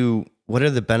 what are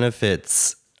the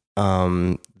benefits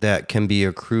that can be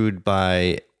accrued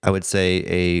by, I would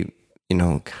say,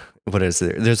 what is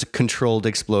there? There's a controlled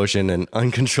explosion and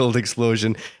uncontrolled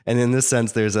explosion. And in this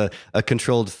sense, there's a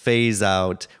controlled phase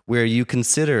out where you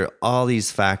consider all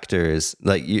these factors.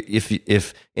 Like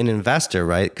if an investor,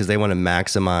 right, because they want to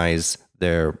maximize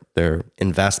their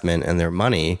investment and their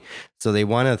money. So they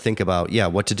want to think about,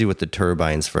 what to do with the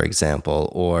turbines, for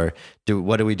example, or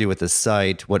what do we do with the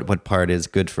site? What part is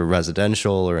good for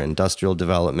residential or industrial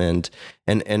development,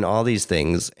 and all these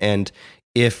things. And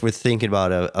if we're thinking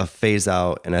about a phase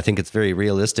out, and I think it's very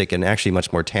realistic and actually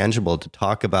much more tangible to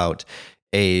talk about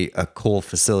a coal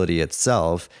facility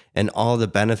itself and all the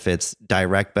benefits,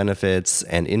 direct benefits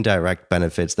and indirect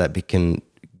benefits that can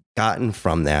gotten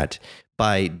from that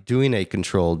by doing a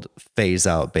controlled phase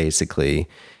out, basically,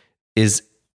 does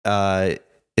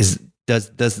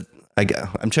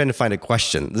I'm trying to find a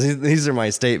question. These are my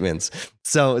statements.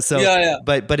 So Yeah.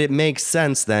 But it makes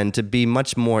sense then to be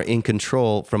much more in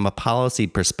control from a policy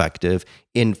perspective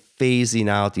in phasing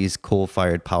out these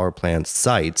coal-fired power plant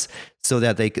sites so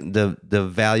that the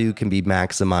value can be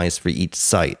maximized for each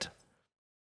site.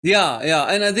 Yeah,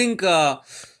 and I think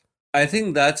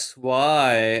that's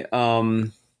why.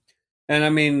 And I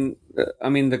mean,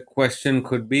 the question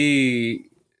could be.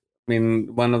 I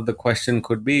mean, one of the question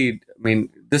could be. I mean,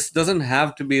 this doesn't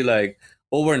have to be like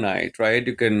overnight, right?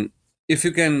 If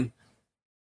you can,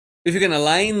 if you can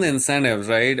align the incentives,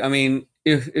 right? I mean,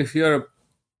 if you're a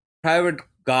private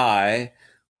guy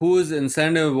whose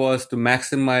incentive was to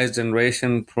maximize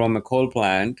generation from a coal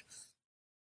plant,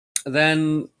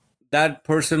 then that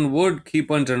person would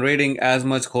keep on generating as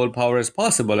much coal power as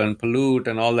possible and pollute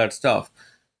and all that stuff.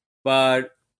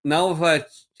 But now, if I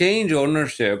change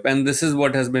ownership, and this is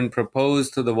what has been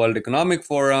proposed to the World Economic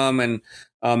Forum, and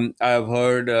I've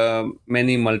heard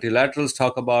many multilaterals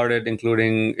talk about it,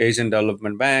 including Asian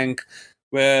Development Bank,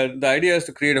 where the idea is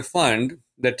to create a fund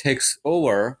that takes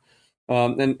over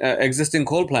existing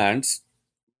coal plants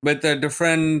with a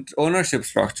different ownership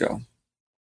structure,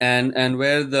 and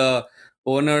where the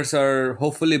owners are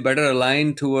hopefully better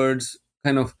aligned towards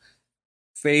kind of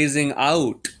phasing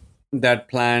out that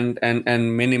plant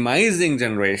and minimizing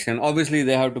generation. Obviously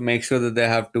they have to make sure that they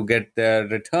have to get their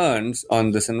returns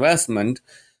on this investment,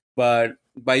 but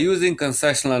by using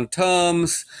concessional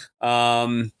terms,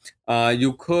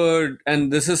 you could,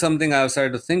 and this is something I've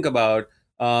started to think about,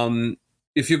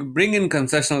 if you bring in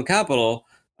concessional capital,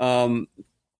 um,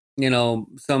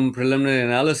 some preliminary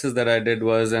analysis that I did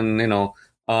was, and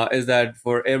is that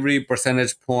for every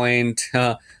percentage point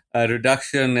a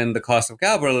reduction in the cost of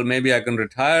capital, maybe I can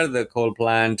retire the coal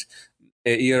plant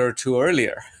a year or two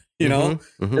earlier.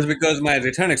 Just because my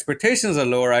return expectations are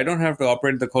lower, I don't have to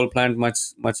operate the coal plant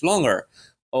much longer.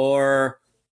 Or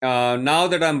now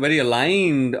that I'm very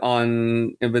aligned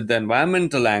on with the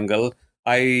environmental angle,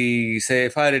 I say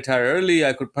if I retire early,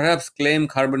 I could perhaps claim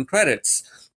carbon credits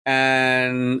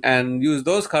and use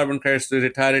those carbon credits to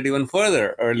retire it even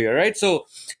further earlier, right? So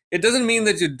it doesn't mean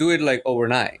that you do it like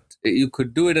overnight. You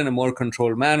could do it in a more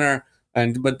controlled manner,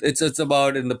 but it's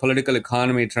about in the political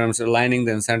economy terms aligning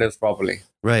the incentives properly.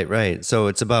 Right. So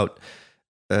it's about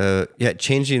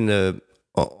changing the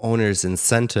owner's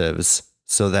incentives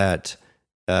so that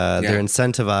they're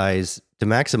incentivized to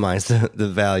maximize the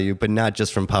value, but not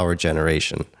just from power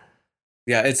generation.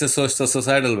 Yeah, it's a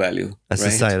societal value. A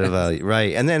societal value,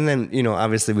 right? And then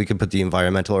obviously we could put the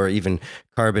environmental or even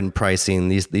carbon pricing.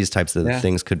 These types of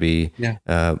things could be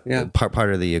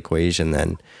part of the equation.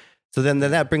 Then, so then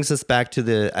that brings us back to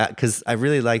the because I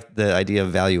really like the idea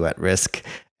of value at risk.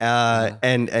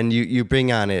 And you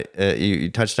bring on it,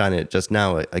 you touched on it just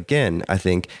now again, I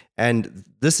think. And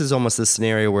this is almost a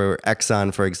scenario where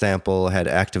Exxon, for example, had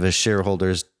activist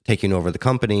shareholders taking over the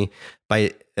company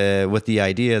with the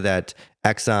idea that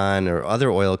Exxon or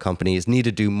other oil companies need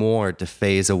to do more to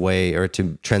phase away or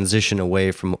to transition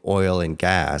away from oil and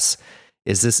gas.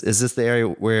 Is this the area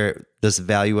where this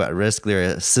value at risk,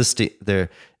 their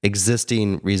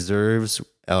existing reserves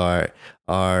are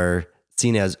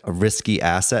seen as a risky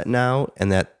asset now,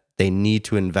 and that they need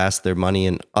to invest their money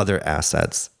in other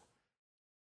assets?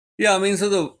 Yeah, I mean,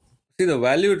 so the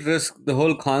value at risk, the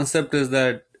whole concept is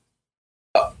that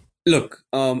look,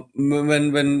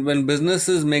 when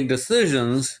businesses make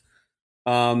decisions,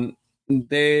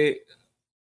 they,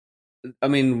 I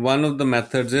mean, one of the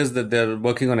methods is that they're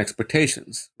working on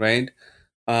expectations, right?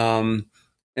 Um,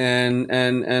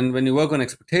 and when you work on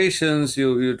expectations,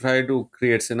 you try to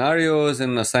create scenarios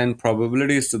and assign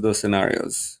probabilities to those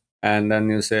scenarios, and then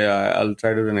you say, I'll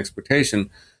try to do an expectation.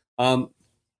 And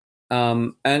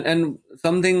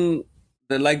something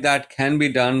like that can be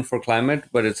done for climate,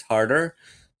 but it's harder.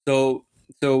 So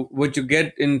what you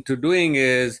get into doing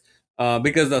is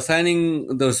because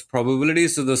assigning those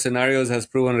probabilities to those scenarios has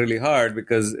proven really hard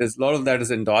because a lot of that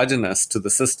is endogenous to the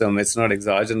system. It's not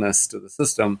exogenous to the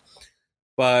system.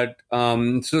 But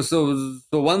so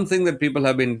one thing that people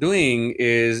have been doing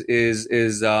is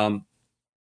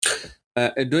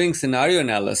doing scenario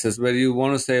analysis where you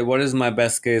want to say what is my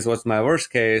best case, what's my worst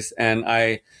case, and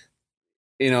I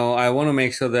want to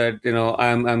make sure that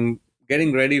I'm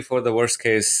getting ready for the worst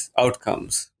case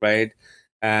outcomes, right?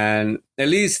 And at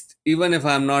least even if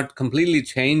I'm not completely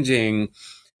changing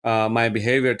my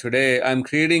behavior today, I'm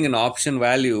creating an option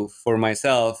value for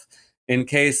myself in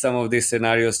case some of these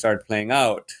scenarios start playing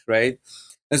out, right?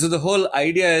 And so the whole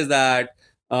idea is that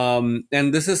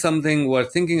and this is something we're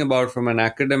thinking about from an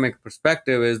academic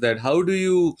perspective, is that how do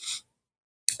you,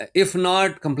 if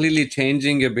not completely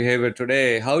changing your behavior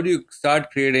today, how do you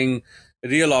start creating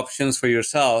real options for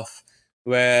yourself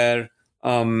where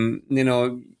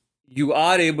you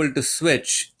are able to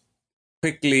switch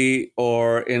quickly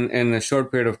or in a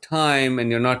short period of time and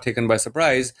you're not taken by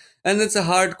surprise? And it's a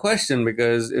hard question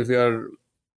because if you're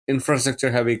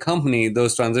infrastructure heavy company,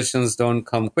 those transitions don't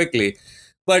come quickly.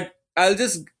 But I'll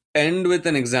just end with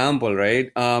an example,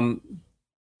 right? When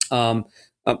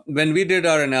we did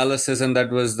our analysis, and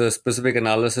that was the specific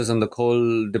analysis on the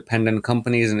coal dependent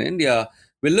companies in India,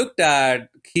 we looked at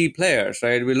key players,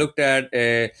 right? We looked at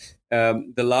the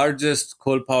largest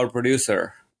coal power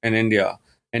producer in India,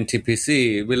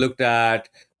 NTPC. We looked at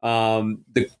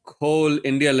the Coal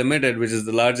India Limited, which is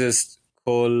the largest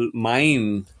coal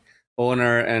mine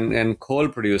owner and coal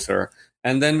producer.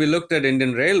 And then we looked at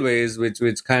Indian Railways, which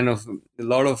kind of a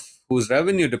lot of whose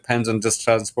revenue depends on just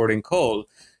transporting coal.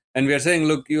 And we are saying,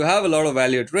 look, you have a lot of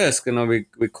value at risk. We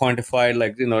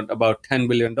quantified about $10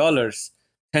 billion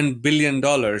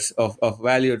of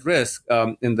value at risk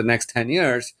in the next 10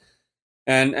 years.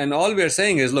 And all we are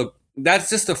saying is, look, that's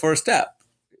just the first step.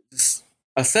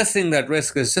 Assessing that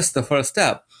risk is just the first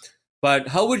step. But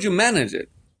how would you manage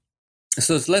it?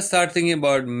 So let's start thinking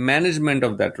about management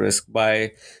of that risk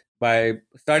by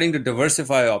starting to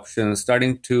diversify options,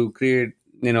 starting to create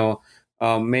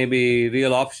maybe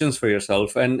real options for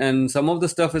yourself, and some of the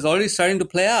stuff is already starting to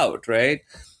play out, right?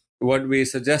 What we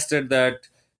suggested that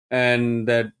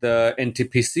the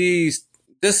NTPC,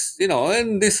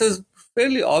 and this is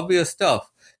fairly obvious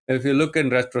stuff if you look in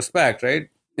retrospect, right?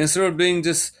 Instead of doing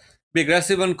just be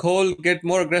aggressive on coal, get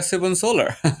more aggressive on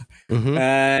solar. Mm-hmm.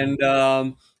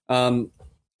 And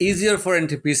easier for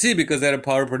NTPC because they're a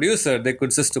power producer. They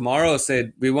could just tomorrow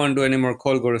say, we won't do any more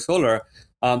coal, go to solar.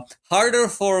 Harder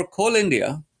for Coal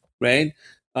India, right?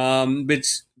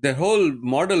 Which the whole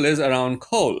model is around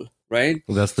coal, right?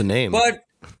 Well, that's the name. But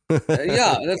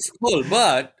yeah, that's cool.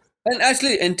 But and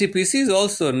actually, NTPC is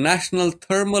also National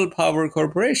Thermal Power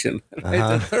Corporation, right?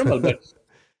 That's thermal,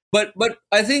 Uh-huh. but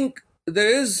I think there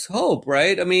is hope,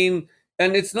 right? I mean,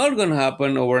 and it's not going to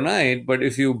happen overnight. But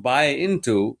if you buy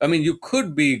into, I mean, you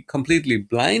could be completely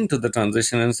blind to the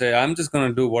transition and say, I'm just going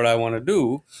to do what I want to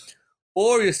do,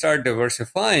 or you start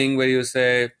diversifying, where you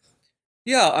say,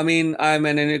 yeah, I mean, I'm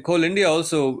an in Coal India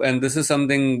also, and this is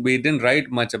something we didn't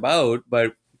write much about,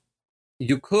 but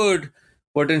you could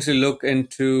potentially look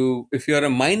into, if you're a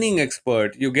mining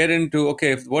expert, you get into,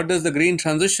 okay, what does the green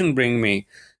transition bring me?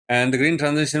 And the green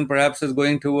transition perhaps is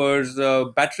going towards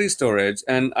battery storage,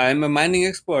 and I'm a mining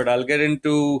expert, I'll get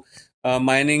into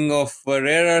mining of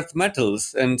rare earth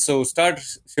metals, and so start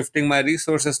shifting my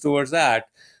resources towards that.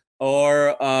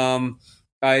 Or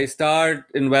I start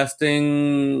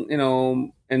investing,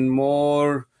 in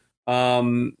more,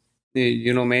 um,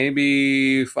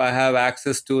 maybe if I have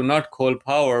access to not coal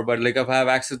power, but like if I have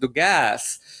access to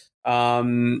gas,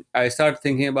 I start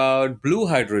thinking about blue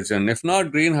hydrogen, if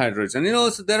not green hydrogen.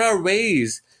 So there are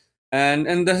ways,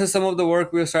 and this is some of the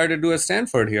work we're starting to do at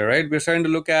Stanford here, right? We're starting to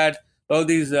look at all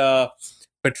these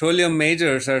petroleum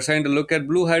majors are starting to look at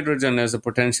blue hydrogen as a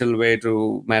potential way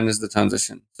to manage the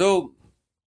transition. So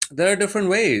there are different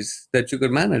ways that you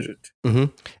could manage it. Mm-hmm.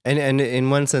 And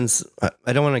in one sense,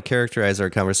 I don't want to characterize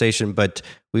our conversation, but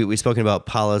we've spoken about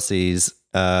policies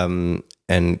and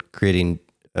creating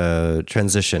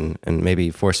transition and maybe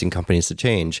forcing companies to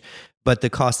change. But the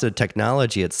cost of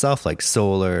technology itself, like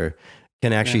solar,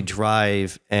 can actually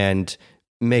drive and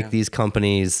make these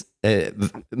companies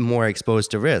more exposed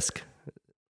to risk.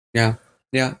 Yeah,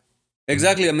 yeah,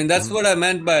 exactly. I mean, that's what I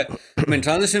meant by, I mean,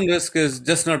 transition risk is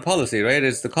just not policy, right?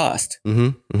 It's the cost.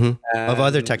 Mm-hmm, mm-hmm. Of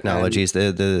other And technologies,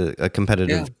 the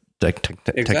competitive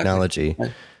exactly. technology.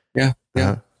 Yeah,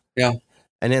 yeah, Uh-huh. yeah.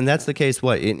 And then that's the case.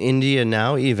 What in India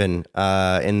now, even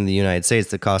in the United States,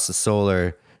 the cost of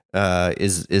solar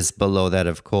is below that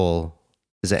of coal.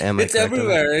 Is it? Am I It's correct on that?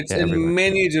 everywhere. It's Yeah, in everywhere.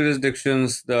 many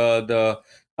jurisdictions. I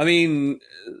mean,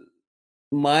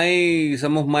 my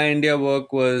some of my India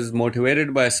work was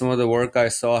motivated by some of the work I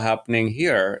saw happening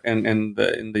here in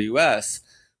the US,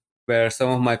 where some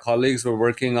of my colleagues were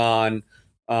working on,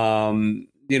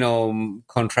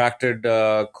 contracted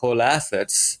coal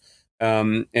assets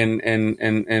in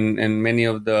many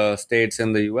of the states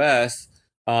in the US,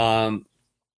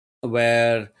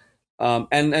 where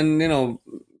and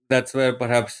that's where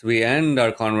perhaps we end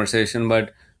our conversation.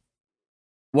 But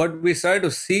what we started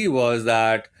to see was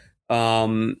that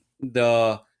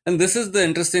the and this is the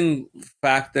interesting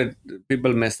fact that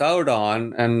people miss out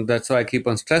on, and that's why I keep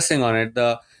on stressing on it.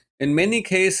 The In many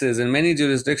cases, in many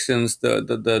jurisdictions,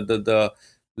 the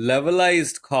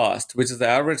levelized cost, which is the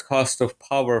average cost of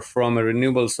power from a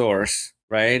renewable source,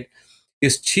 right,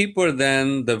 is cheaper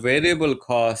than the variable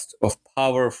cost of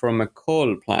power from a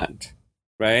coal plant,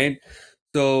 right?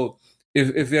 So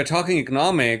if we are talking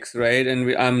economics, right,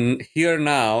 and I'm here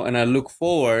now and I look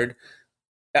forward,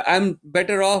 I'm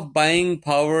better off buying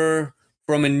power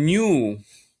from a new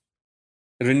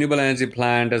renewable energy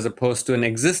plant as opposed to an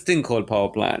existing coal power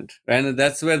plant. Right? And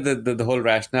that's where the whole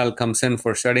rationale comes in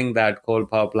for shutting that coal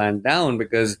power plant down,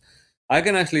 because I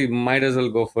can actually might as well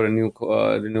go for a new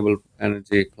renewable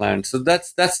energy plant. So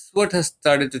that's what has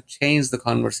started to change the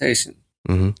conversation.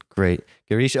 Mm-hmm. Great,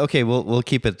 Girish. Okay, we'll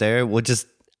keep it there. We'll just.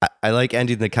 I like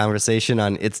ending the conversation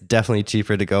on it's definitely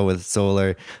cheaper to go with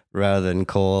solar rather than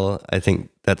coal. I think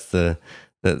that's the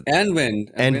And wind.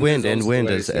 and wind is and also wind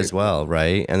very as safe. well,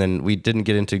 right? And then we didn't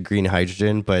get into green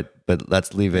hydrogen, but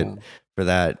let's leave it Yeah. for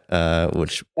that.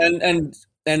 Which And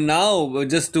now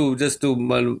just to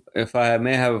well, if I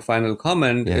may have a final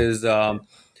comment, yeah. is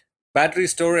battery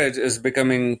storage is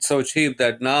becoming so cheap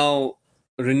that now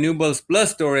renewables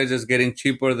plus storage is getting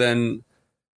cheaper than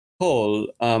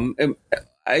coal.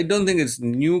 I don't think it's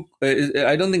new.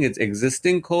 I don't think it's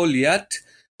existing coal yet,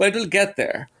 but it will get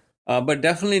there. But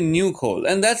definitely new coal,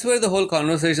 and that's where the whole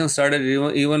conversation started.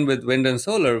 Even with wind and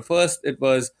solar, first it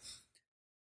was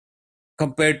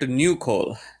compared to new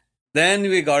coal. Then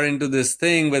we got into this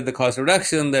thing with the cost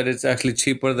reduction that it's actually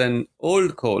cheaper than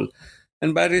old coal.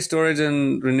 And battery storage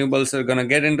and renewables are going to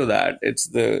get into that. It's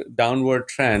the downward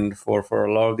trend for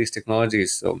a lot of these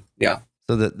technologies. So, yeah.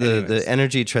 So the Anyways.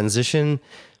 energy transition,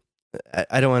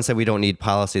 I don't want to say we don't need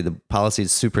policy. The policy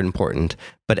is super important,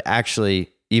 but actually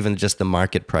even just the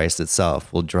market price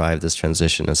itself will drive this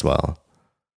transition as well?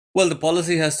 Well, the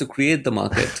policy has to create the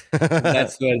market.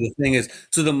 That's where the thing is.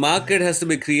 So the market has to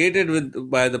be created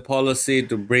by the policy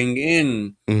to bring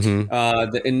in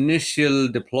the initial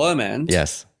deployment.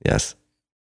 Yes.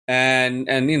 And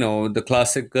the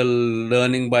classical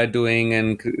learning by doing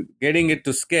and getting it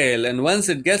to scale. And once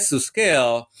it gets to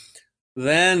scale,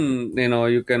 then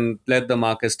you can let the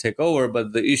markets take over.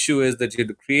 But the issue is that you have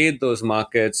to create those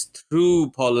markets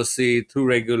through policy, through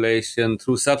regulation,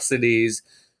 through subsidies,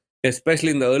 especially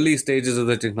in the early stages of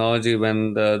the technology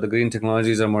when the green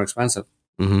technologies are more expensive.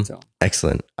 So.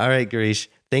 Excellent. All right, Girish,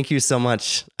 thank you so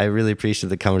much. I really appreciate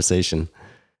the conversation.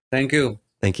 Thank you.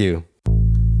 Thank you.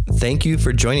 Thank you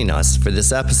for joining us for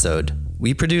this episode.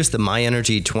 We produced the My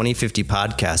Energy 2050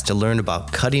 podcast to learn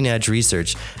about cutting-edge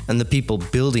research and the people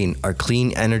building our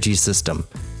clean energy system.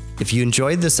 If you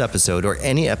enjoyed this episode or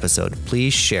any episode,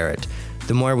 please share it.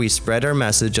 The more we spread our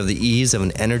message of the ease of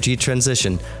an energy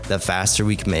transition, the faster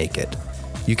we can make it.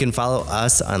 You can follow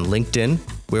us on LinkedIn,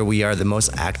 where we are the most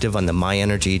active on the My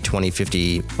Energy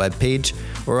 2050 webpage,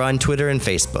 or on Twitter and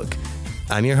Facebook.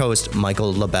 I'm your host,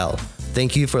 Michael LaBelle.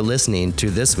 Thank you for listening to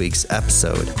this week's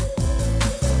episode.